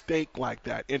stupid mistake like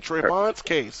that? In Trevon's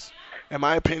case, and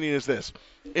my opinion is this,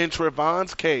 in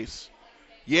Trevon's case,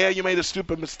 yeah, you made a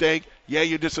stupid mistake. Yeah,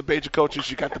 you disobeyed your coaches.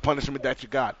 You got the punishment that you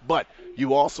got. But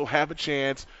you also have a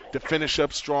chance to finish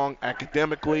up strong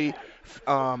academically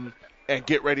and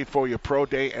get ready for your pro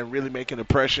day and really make an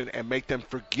impression and make them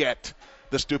forget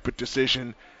the stupid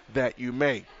decision that you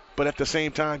made. But at the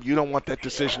same time, you don't want that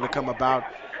decision to come about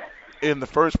in the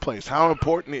first place. How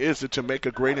important is it to make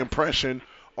a great impression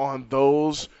on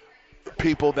those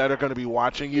people that are going to be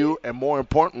watching you and, more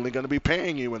importantly, going to be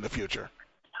paying you in the future?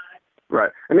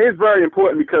 Right. And it's very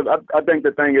important because I think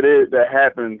the thing it is that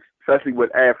happens, especially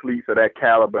with athletes of that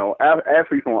caliber,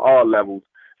 athletes on all levels,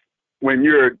 when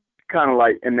you're kind of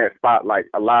in that spotlight,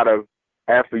 a lot of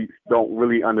athletes don't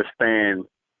really understand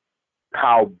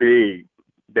how big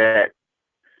that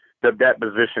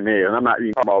position is. And I'm not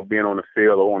even talking about being on the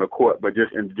field or on the court, but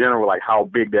just in general, how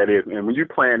big that is. And when you're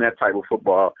playing that type of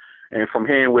football, and from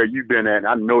hearing where you've been at,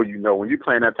 I know when you're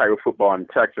playing that type of football in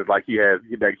Texas like he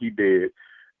did,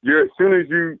 as soon as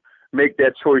you make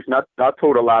that choice, and I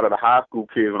told a lot of the high school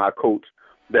kids when I coached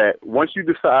that once you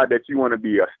decide that you want to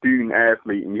be a student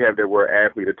athlete and you have that word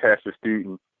athlete attached to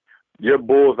student, your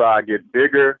bullseye gets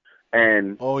bigger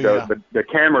and the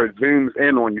camera zooms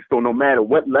in on you. So no matter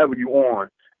what level you're on,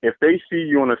 if they see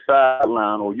you on the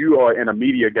sideline or you are in a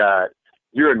media guide,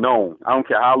 you're known. I don't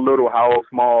care how little, how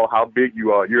small, how big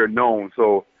you are, you're known.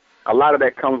 So a lot of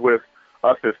that comes with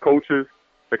us as coaches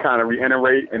to kind of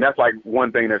reiterate, and that's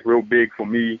one thing that's real big for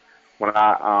me when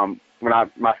I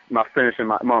finishing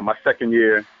my second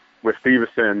year with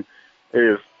Stevenson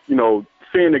is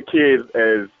seeing the kids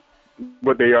as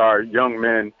what they are, young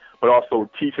men, but also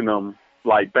teaching them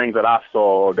things that I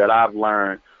saw, that I've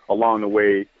learned along the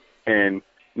way, and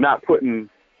not putting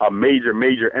a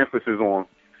major emphasis on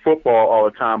football all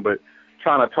the time, but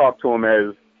trying to talk to them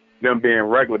as them being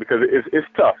regular, because it's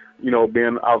tough,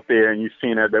 being out there and you've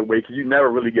seen it that way, because you never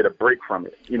really get a break from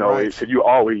it. Right. You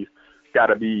always got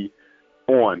to be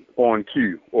on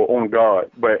cue or on guard.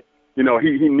 But,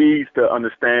 he needs to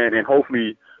understand, and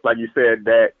hopefully, like you said,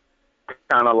 that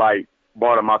kind of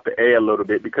brought him out the air a little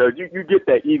bit, because you get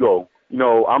that ego.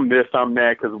 I'm this, I'm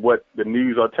that, because what the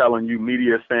news are telling you,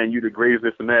 media is saying you the greatest,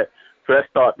 this and that. So that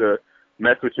start to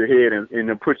mess with your head and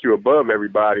then put you above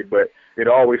everybody, but it's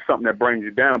always something that brings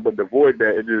you down. But to avoid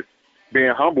that, it's just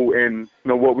being humble. And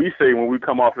what we say when we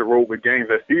come off the road with games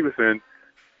at Stevenson,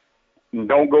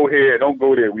 don't go here, don't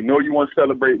go there. We know you want to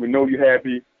celebrate, we know you're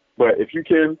happy, but if you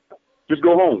can, just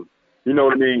go home. You know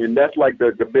what I mean? And that's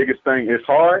the biggest thing. It's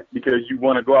hard because you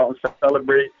want to go out and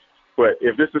celebrate, but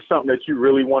if this is something that you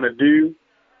really want to do,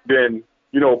 then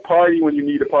party when you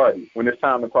need to party, when it's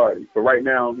time to party. But right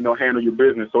now, handle your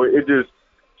business. So it just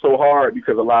so hard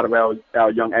because a lot of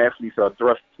our young athletes are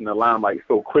thrust in the limelight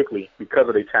so quickly because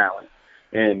of their talent,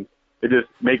 and they're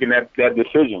just making that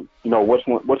decision. You know, what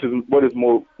is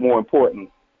more important,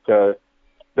 to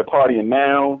the partying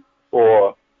now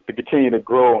or to continue to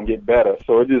grow and get better.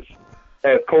 So it just,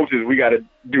 as coaches, we got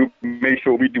to make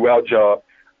sure we do our job.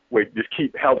 We just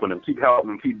keep helping them, keep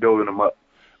building them up.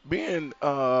 Being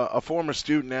a former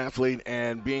student athlete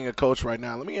and being a coach right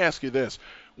now, let me ask you this.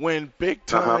 When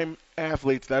big-time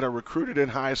athletes that are recruited in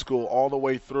high school all the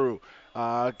way through,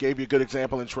 gave you a good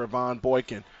example in Trevon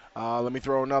Boykin. Let me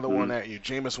throw another one at you,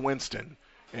 Jameis Winston,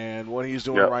 and what he's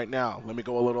doing right now. Let me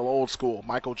go a little old school,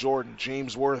 Michael Jordan,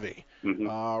 James Worthy,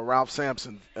 Ralph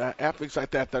Sampson, athletes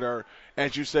like that are,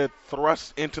 as you said,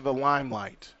 thrust into the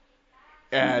limelight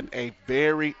at a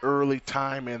very early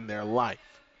time in their life.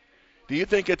 Do you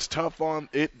think it's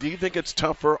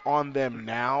tougher on them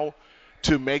now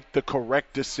to make the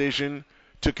correct decision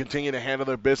to continue to handle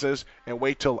their business and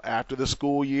wait till after the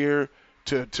school year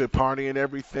to party and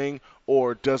everything,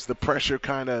 or does the pressure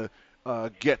kind of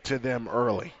get to them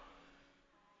early?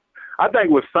 I think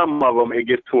with some of them, it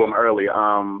gets to them early.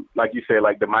 Like you said,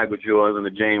 like the Michael Jordans and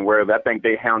the Jane Worth, I think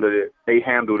they handled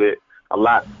it a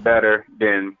lot better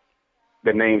than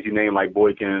the names you name, like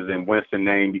Boykins and Winston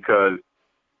name, because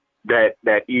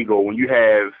that ego, when you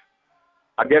have,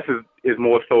 I guess is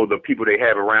more so the people they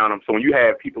have around them. So when you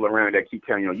have people around that keep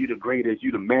telling you the greatest,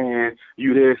 you the man,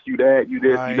 you this, you that, you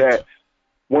this, you that.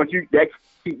 Once that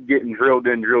keep getting drilled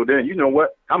in, you know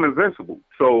what? I'm invincible.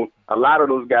 So a lot of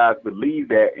those guys believe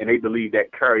that, and they believe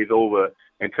that carries over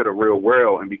into the real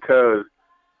world. And because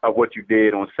of what you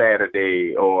did on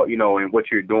Saturday, or and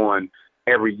what you're doing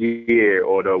every year,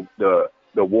 or the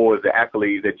awards, the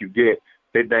accolades that you get,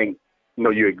 they think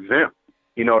you're exempt.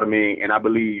 You know what I mean? And I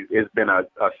believe it's been a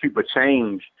super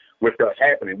change with that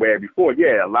happening, where before,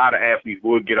 a lot of athletes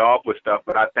would get off with stuff,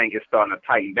 but I think it's starting to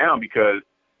tighten down because,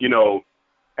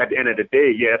 at the end of the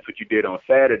day, that's what you did on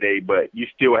Saturday, but you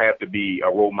still have to be a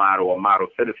role model or model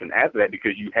citizen after that,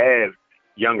 because you have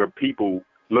younger people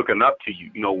looking up to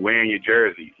you, wearing your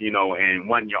jerseys, and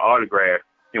wanting your autograph.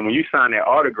 And when you sign that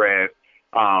autograph,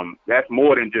 that's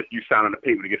more than just you signing the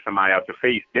paper to get somebody out your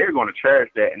face. They're going to cherish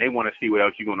that, and they want to see what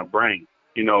else you're going to bring.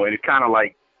 And it's kind of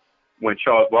like when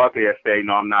Charles Barkley had said,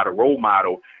 I'm not a role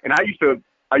model. And I used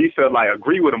to like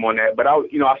agree with him on that. But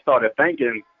I started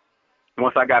thinking,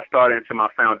 once I got started into my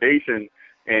foundation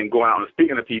and going out and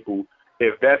speaking to people,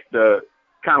 if that's the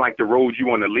kind of like the road you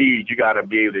want to lead, you got to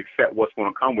be able to accept what's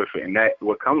going to come with it. And that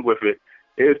what comes with it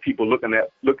is people looking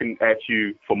at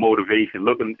you for motivation,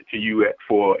 looking to you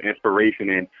for inspiration,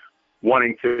 and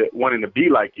wanting to be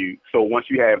like you. So once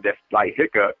you have that slight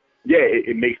hiccup,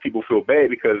 it makes people feel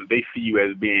bad because they see you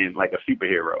as being like a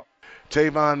superhero.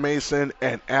 Tavon Mason,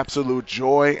 an absolute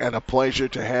joy and a pleasure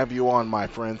to have you on, my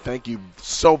friend. Thank you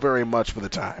so very much for the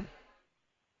time.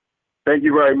 Thank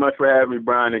you very much for having me,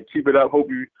 Brian, and keep it up.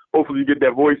 Hopefully you get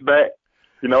that voice back,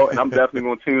 and I'm definitely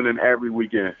going to tune in every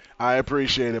weekend. I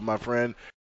appreciate it, my friend.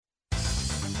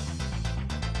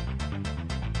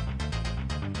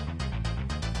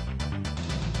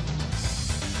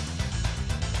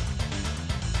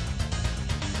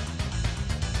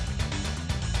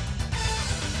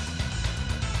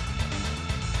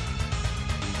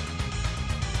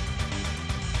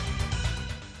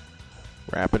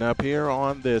 Wrapping up here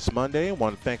on this Monday. I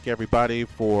want to thank everybody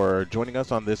for joining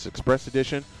us on this express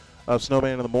edition of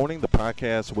Snowman in the Morning. The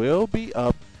podcast will be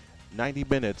up 90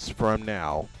 minutes from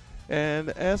now. And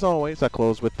as always, I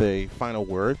close with a final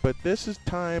word, but this is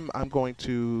time I'm going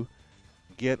to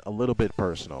get a little bit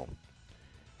personal.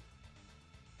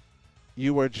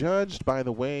 You are judged by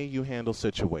the way you handle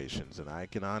situations, and I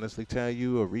can honestly tell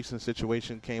you a recent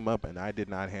situation came up and I did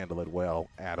not handle it well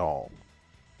at all.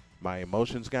 My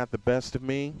emotions got the best of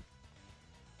me.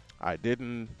 I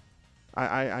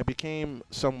became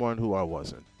someone who I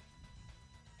wasn't.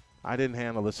 I didn't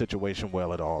handle the situation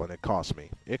well at all, and it cost me.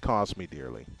 It cost me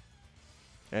dearly.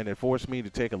 And it forced me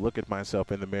to take a look at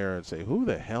myself in the mirror and say, who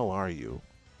the hell are you?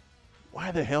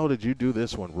 Why the hell did you do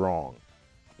this one wrong?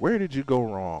 Where did you go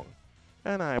wrong?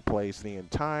 And I placed the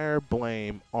entire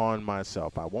blame on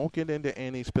myself. I won't get into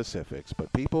any specifics,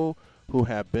 but people who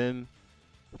have been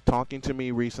talking to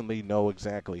me recently know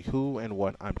exactly who and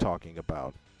what I'm talking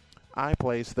about. I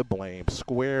place the blame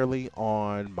squarely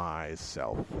on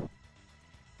myself.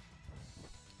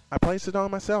 I place it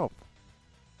on myself.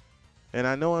 And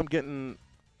I know I'm getting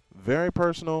very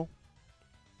personal,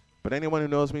 but anyone who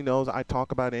knows me knows I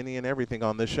talk about any and everything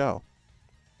on this show,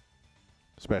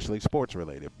 especially sports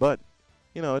related. But,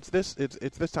 it's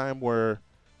this time where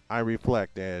I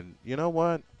reflect, and you know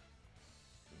what?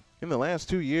 In the last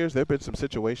 2 years, there have been some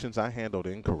situations I handled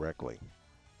incorrectly,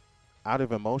 out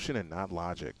of emotion and not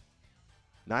logic,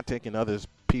 not taking others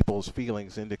people's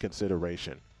feelings into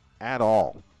consideration at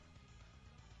all.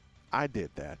 I did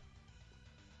that.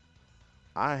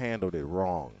 I handled it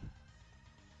wrong.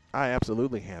 I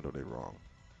absolutely handled it wrong.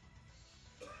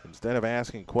 Instead of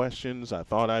asking questions, I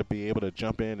thought I'd be able to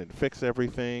jump in and fix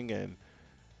everything, and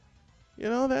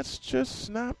that's just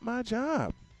not my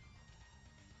job.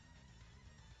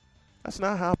 That's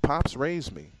not how Pops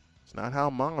raised me. It's not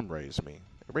how Mom raised me.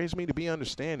 It raised me to be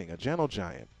understanding, a gentle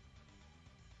giant.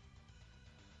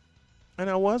 And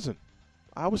I wasn't.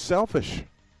 I was selfish.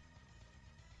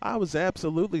 I was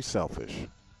absolutely selfish.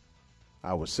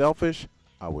 I was selfish.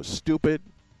 I was stupid.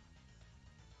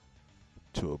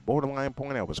 To a borderline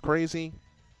point, I was crazy.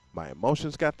 My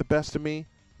emotions got the best of me.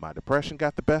 My depression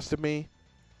got the best of me.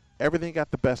 Everything got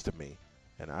the best of me.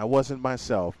 And I wasn't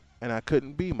myself, and I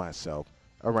couldn't be myself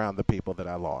around the people that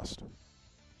I lost.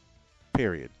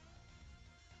 Period.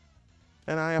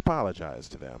 And I apologize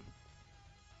to them.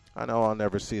 I know I'll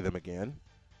never see them again,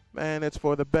 and it's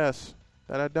for the best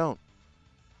that I don't.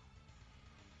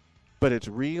 But it's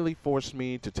really forced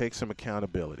me to take some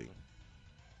accountability.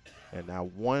 And now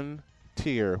one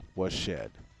tear was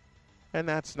shed. And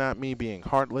that's not me being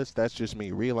heartless. That's just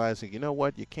me realizing, you know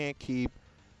what? You can't keep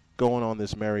going on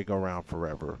this merry-go-round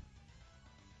forever.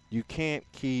 You can't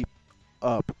keep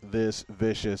up this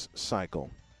vicious cycle.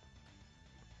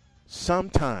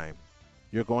 Sometime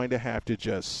you're going to have to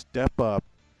just step up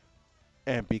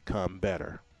and become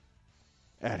better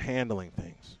at handling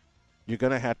things. You're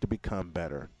going to have to become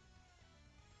better.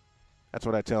 That's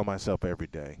what I tell myself every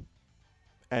day.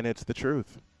 And it's the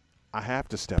truth. I have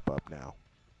to step up now.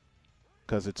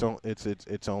 Because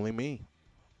it's only me.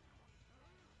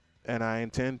 And I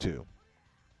intend to.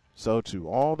 So to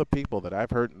all the people that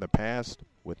I've hurt in the past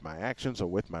with my actions or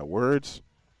with my words,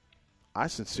 I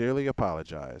sincerely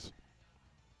apologize.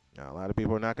 Now, a lot of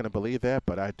people are not going to believe that,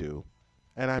 but I do.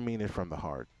 And I mean it from the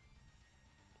heart.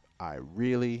 I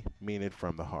really mean it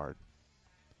from the heart.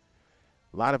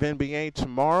 A lot of NBA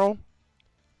tomorrow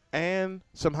and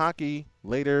some hockey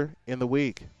later in the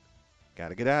week. Got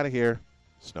to get out of here.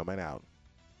 Snowman out.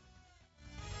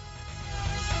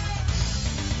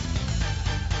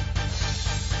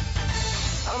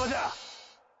 Armada!